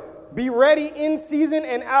word. Be ready in season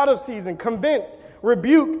and out of season. Convince,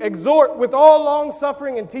 rebuke, exhort with all long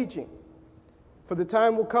suffering and teaching. For the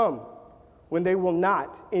time will come when they will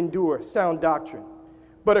not endure sound doctrine,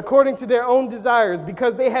 but according to their own desires,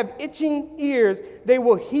 because they have itching ears, they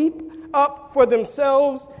will heap up for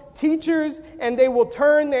themselves teachers, and they will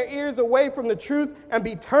turn their ears away from the truth and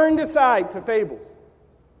be turned aside to fables.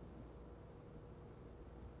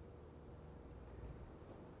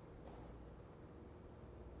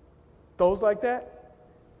 Those like that,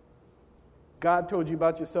 God told you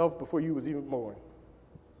about yourself before you was even born.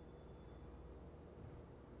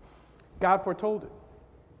 God foretold it.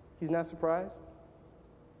 He's not surprised.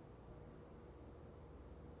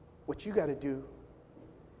 What you got to do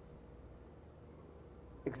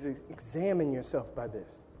is examine yourself by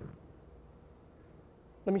this.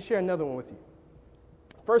 Let me share another one with you.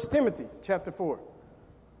 1 Timothy chapter 4.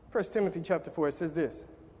 1 Timothy chapter 4, it says this.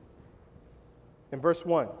 In verse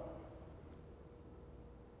 1.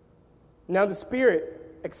 Now the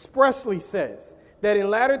Spirit expressly says that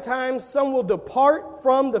in latter times some will depart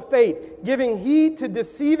from the faith, giving heed to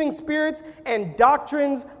deceiving spirits and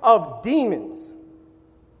doctrines of demons,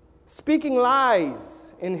 speaking lies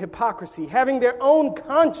in hypocrisy, having their own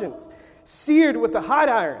conscience seared with a hot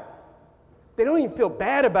iron. They don't even feel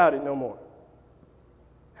bad about it no more.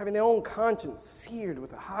 Having their own conscience seared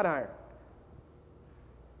with a hot iron.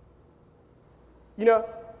 You know,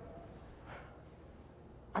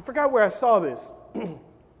 I forgot where I saw this.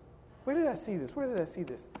 Where did I see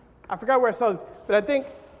this? I forgot where I saw this. But I think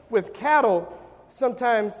with cattle,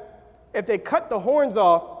 sometimes if they cut the horns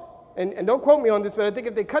off, and don't quote me on this, but I think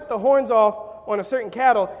if they cut the horns off on a certain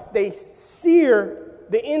cattle, they sear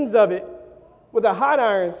the ends of it with a hot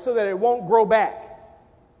iron so that it won't grow back.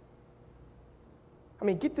 I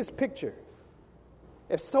mean, get this picture.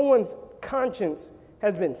 If someone's conscience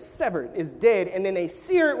has been severed, is dead, and then they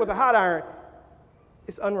sear it with a hot iron,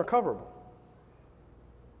 it's unrecoverable.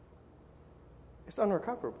 It's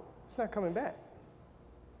unrecoverable. It's not coming back.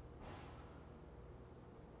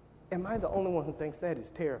 Am I the only one who thinks that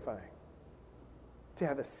is terrifying? To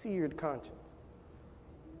have a seared conscience.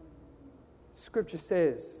 Scripture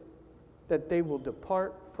says that they will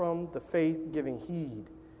depart from the faith, giving heed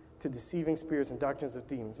to deceiving spirits and doctrines of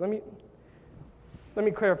demons. Let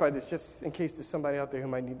me clarify this, just in case there's somebody out there who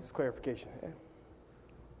might need this clarification.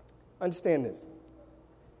 Understand this.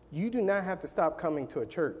 You do not have to stop coming to a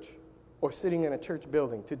church or sitting in a church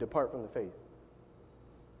building to depart from the faith.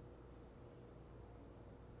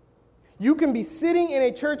 You can be sitting in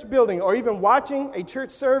a church building or even watching a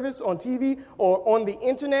church service on TV or on the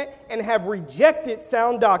internet and have rejected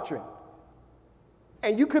sound doctrine.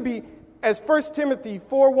 And you could be, as 1 Timothy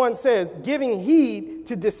 4:1 says, giving heed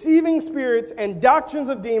to deceiving spirits and doctrines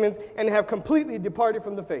of demons and have completely departed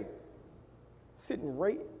from the faith. Sitting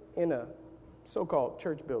right in a so-called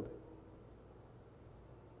church building.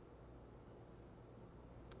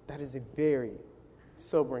 That is a very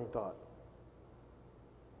sobering thought.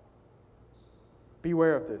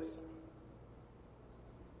 Beware of this.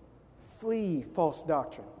 Flee false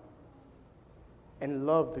doctrine and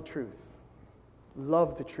love the truth.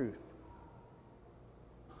 Love the truth.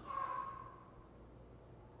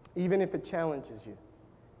 Even if it challenges you,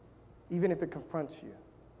 even if it confronts you,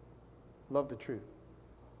 love the truth.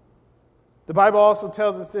 The Bible also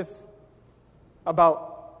tells us this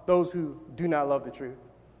about those who do not love the truth.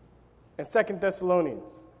 In 2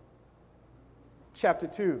 Thessalonians chapter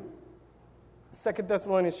 2, 2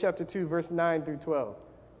 Thessalonians chapter 2, verse 9 through 12.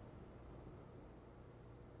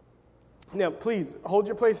 Now, please, hold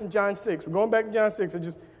your place in John 6. We're going back to John 6.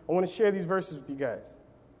 I want to share these verses with you guys.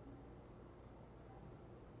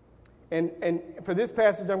 And for this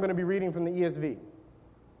passage, I'm going to be reading from the ESV.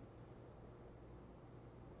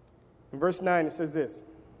 In verse 9, it says this: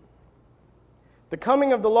 "The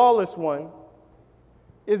coming of the lawless one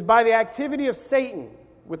is by the activity of Satan,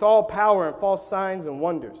 with all power and false signs and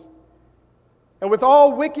wonders, and with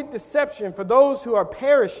all wicked deception for those who are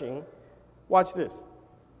perishing," watch this,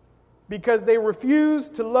 "because they refuse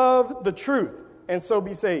to love the truth and so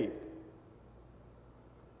be saved.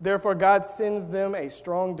 Therefore God sends them a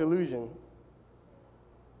strong delusion,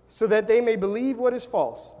 so that they may believe what is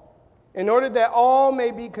false, in order that all may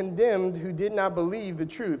be condemned who did not believe the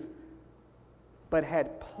truth, but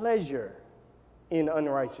had pleasure in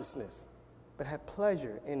unrighteousness." But had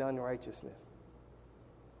pleasure in unrighteousness.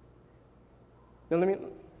 Now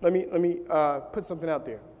let me put something out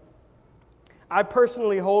there. I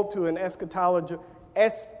personally hold to an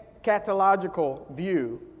eschatological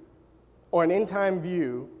view, or an end-time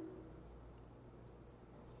view,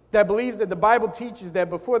 that believes that the Bible teaches that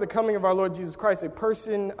before the coming of our Lord Jesus Christ, a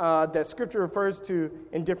person that Scripture refers to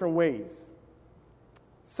in different ways,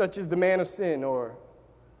 such as the man of sin or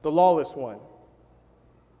the lawless one.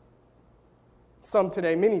 Some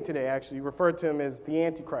today, many today actually, refer to him as the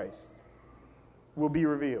Antichrist, will be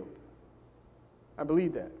revealed. I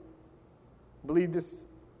believe that. I believe this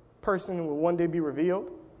person will one day be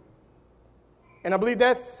revealed. And I believe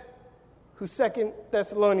that's who 2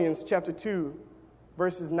 Thessalonians chapter 2,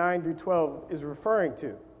 verses 9 through 12 is referring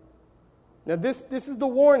to. Now this is the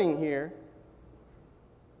warning here,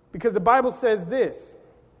 because the Bible says this,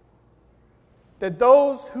 that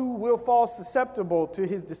those who will fall susceptible to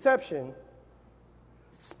his deception,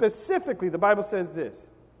 specifically, the Bible says this,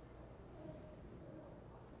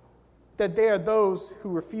 that they are those who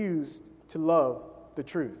refused to love the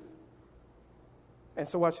truth. And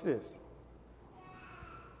so watch this.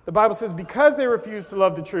 The Bible says because they refuse to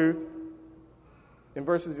love the truth, in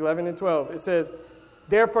verses 11 and 12, it says,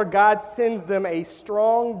 "Therefore God sends them a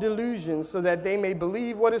strong delusion so that they may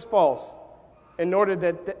believe what is false, in order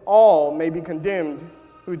that all may be condemned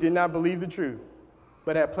who did not believe the truth,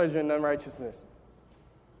 but had pleasure in unrighteousness."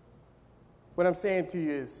 What I'm saying to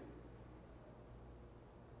you is,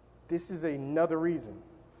 this is another reason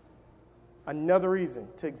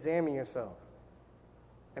to examine yourself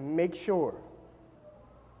and make sure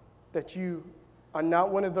that you are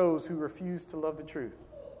not one of those who refuse to love the truth.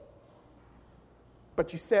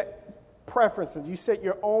 But you set preferences, you set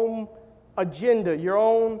your own agenda, your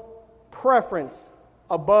own preference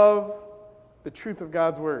above the truth of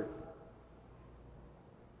God's word.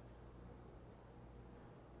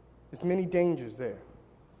 There's many dangers there.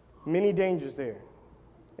 Many dangers there.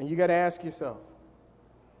 And you got to ask yourself,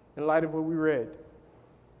 in light of what we read,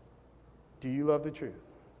 do you love the truth?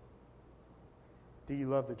 Do you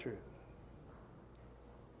love the truth?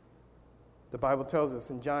 The Bible tells us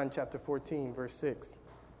in John chapter 14, verse 6,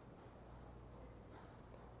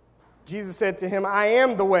 Jesus said to him, "I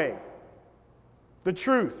am the way, the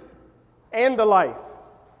truth, and the life.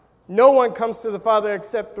 No one comes to the Father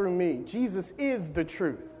except through me." Jesus is the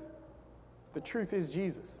truth. The truth is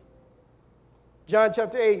Jesus. John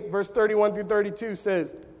chapter 8, verse 31 through 32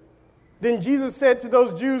 says, "Then Jesus said to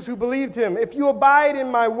those Jews who believed him, 'If you abide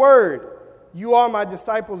in my word, you are my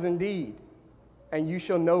disciples indeed, and you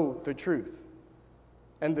shall know the truth,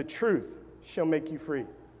 and the truth shall make you free.'"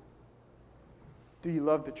 Do you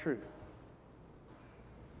love the truth?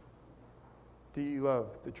 Do you love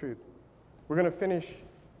the truth? We're going to finish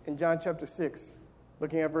in John chapter 6,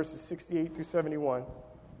 looking at verses 68 through 71.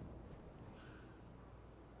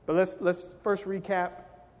 But let's first recap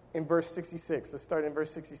in verse 66. Let's start in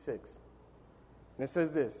verse 66. And it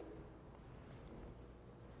says this: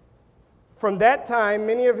 "From that time,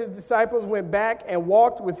 many of his disciples went back and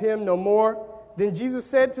walked with him no more. Then Jesus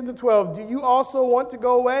said to the 12, 'Do you also want to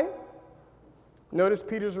go away?'" Notice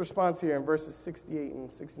Peter's response here in verses 68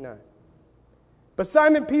 and 69. "But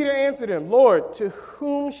Simon Peter answered him, 'Lord, to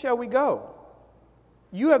whom shall we go?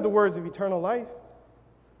 You have the words of eternal life.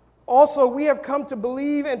 Also, we have come to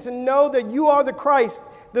believe and to know that you are the Christ,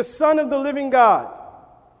 the Son of the living God.'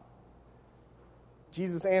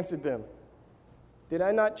 Jesus answered them, 'Did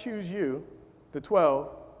I not choose you, the 12,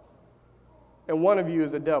 and one of you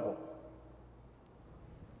is a devil?'"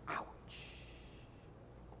 Ouch.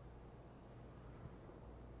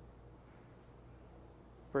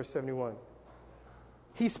 Verse 71.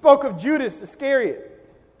 He spoke of Judas Iscariot,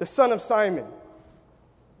 the son of Simon,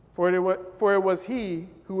 for it was he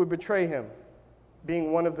who would betray him,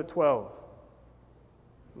 being one of the 12.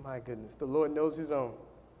 My goodness, the Lord knows his own.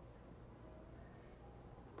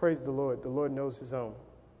 Praise the Lord. The Lord knows his own.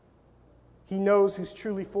 He knows who's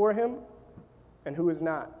truly for him and who is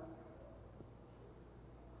not.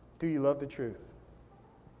 Do you love the truth?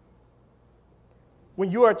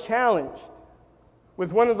 When you are challenged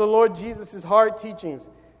with one of the Lord Jesus' hard teachings,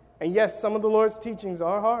 and yes, some of the Lord's teachings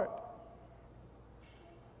are hard,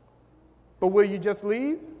 but will you just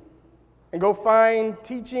leave and go find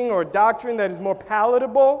teaching or doctrine that is more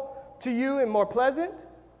palatable to you and more pleasant?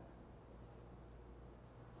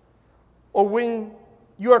 Or when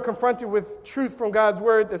you are confronted with truth from God's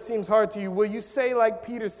word that seems hard to you, will you say like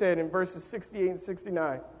Peter said in verses 68 and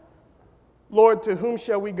 69, Lord, to whom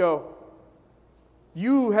shall we go?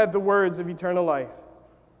 You have the words of eternal life.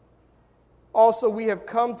 Also, we have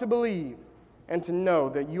come to believe and to know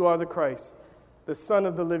that you are the Christ, the Son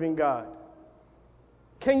of the living God.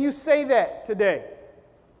 Can you say that today?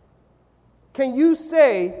 Can you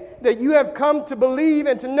say that you have come to believe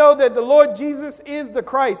and to know that the Lord Jesus is the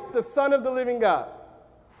Christ, the Son of the living God?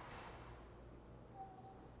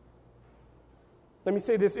 Let me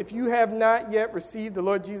say this. If you have not yet received the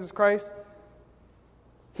Lord Jesus Christ,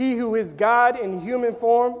 He who is God in human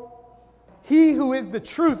form, He who is the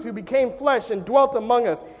truth, who became flesh and dwelt among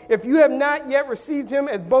us, if you have not yet received Him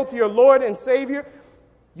as both your Lord and Savior,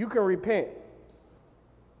 you can repent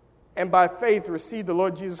and by faith receive the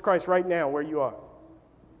Lord Jesus Christ right now where you are.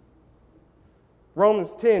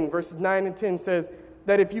 Romans 10, verses 9 and 10 says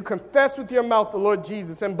that if you confess with your mouth the Lord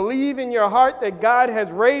Jesus and believe in your heart that God has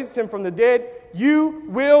raised Him from the dead, you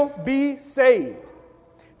will be saved.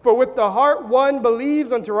 For with the heart one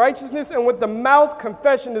believes unto righteousness, and with the mouth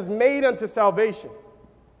confession is made unto salvation.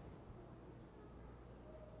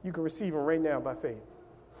 You can receive Him right now by faith.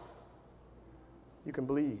 You can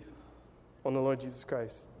believe on the Lord Jesus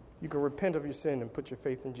Christ. You can repent of your sin and put your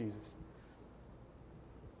faith in Jesus.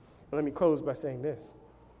 And let me close by saying this.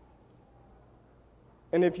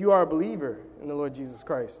 And if you are a believer in the Lord Jesus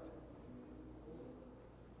Christ,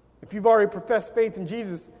 if you've already professed faith in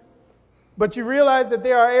Jesus, but you realize that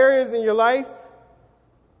there are areas in your life,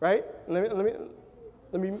 right? Let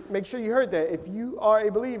me make sure you heard that. If you are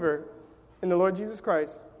a believer in the Lord Jesus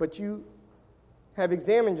Christ, but you have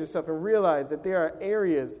examined yourself and realized that there are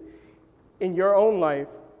areas in your own life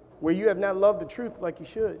where you have not loved the truth like you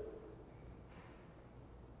should.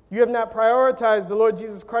 You have not prioritized the Lord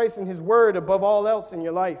Jesus Christ and His Word above all else in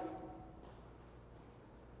your life.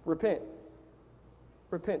 Repent.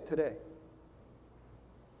 Repent today.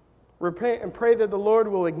 Repent and pray that the Lord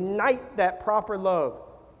will ignite that proper love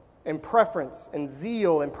and preference and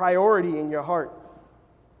zeal and priority in your heart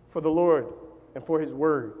for the Lord and for His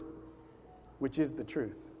Word, which is the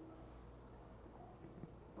truth.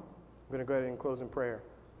 I'm going to go ahead and close in prayer.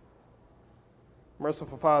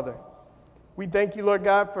 Merciful Father, we thank you, Lord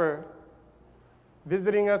God, for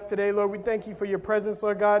visiting us today, Lord. We thank you for your presence,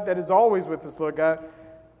 Lord God, that is always with us, Lord God.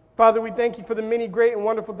 Father, we thank you for the many great and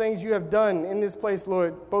wonderful things you have done in this place,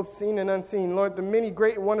 Lord, both seen and unseen. Lord, the many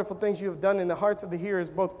great and wonderful things you have done in the hearts of the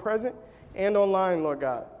hearers, both present and online, Lord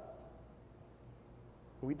God.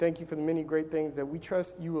 We thank you for the many great things that we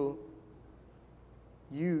trust you will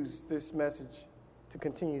use this message to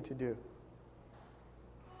continue to do.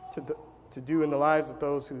 To do in the lives of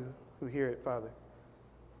those who hear it, Father.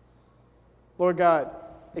 Lord God,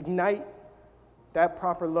 ignite that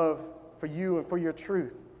proper love for you and for your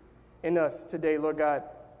truth in us today, Lord God.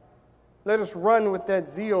 Let us run with that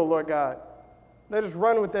zeal, Lord God. Let us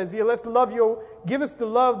run with that zeal. Let's love give us the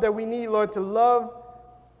love that we need, Lord, to love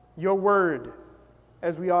your word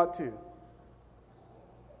as we ought to.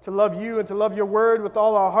 To love you and to love your word with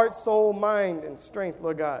all our heart, soul, mind, and strength,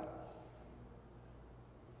 Lord God.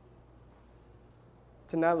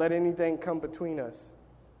 To not let anything come between us.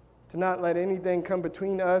 To not let anything come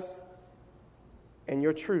between us and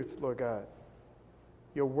your truth, Lord God.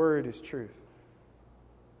 Your word is truth.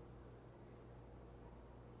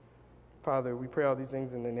 Father, we pray all these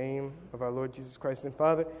things in the name of our Lord Jesus Christ. And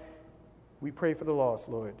Father, we pray for the lost,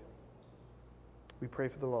 Lord. We pray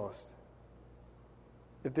for the lost.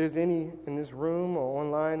 If there's any in this room or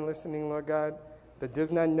online listening, Lord God, that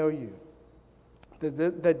does not know you,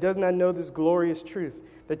 that does not know this glorious truth,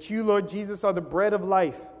 that you, Lord Jesus, are the bread of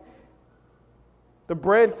life, the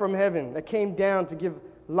bread from heaven that came down to give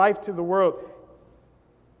life to the world,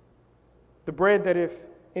 the bread that if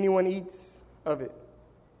anyone eats of it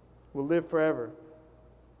will live forever.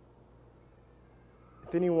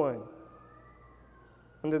 If anyone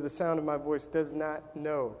under the sound of my voice does not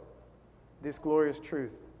know this glorious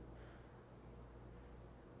truth.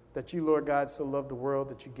 That you, Lord God, so loved the world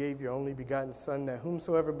that you gave your only begotten Son, that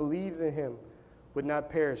whomsoever believes in him would not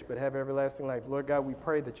perish but have everlasting life. Lord God, we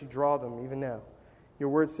pray that you draw them even now. Your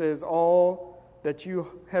word says all that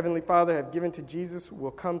you, Heavenly Father, have given to Jesus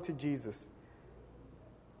will come to Jesus.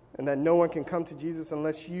 And that no one can come to Jesus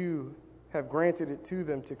unless you have granted it to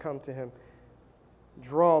them to come to him.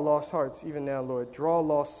 Draw lost hearts even now, Lord. Draw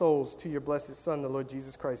lost souls to your blessed Son, the Lord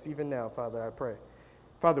Jesus Christ, even now, Father, I pray.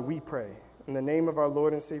 Father, we pray. In the name of our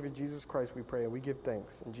Lord and Savior Jesus Christ, we pray and we give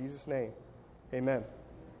thanks. In Jesus' name, amen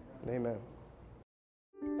and amen.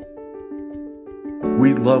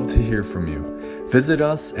 We'd love to hear from you. Visit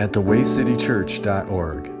us at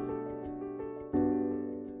thewaycitychurch.org.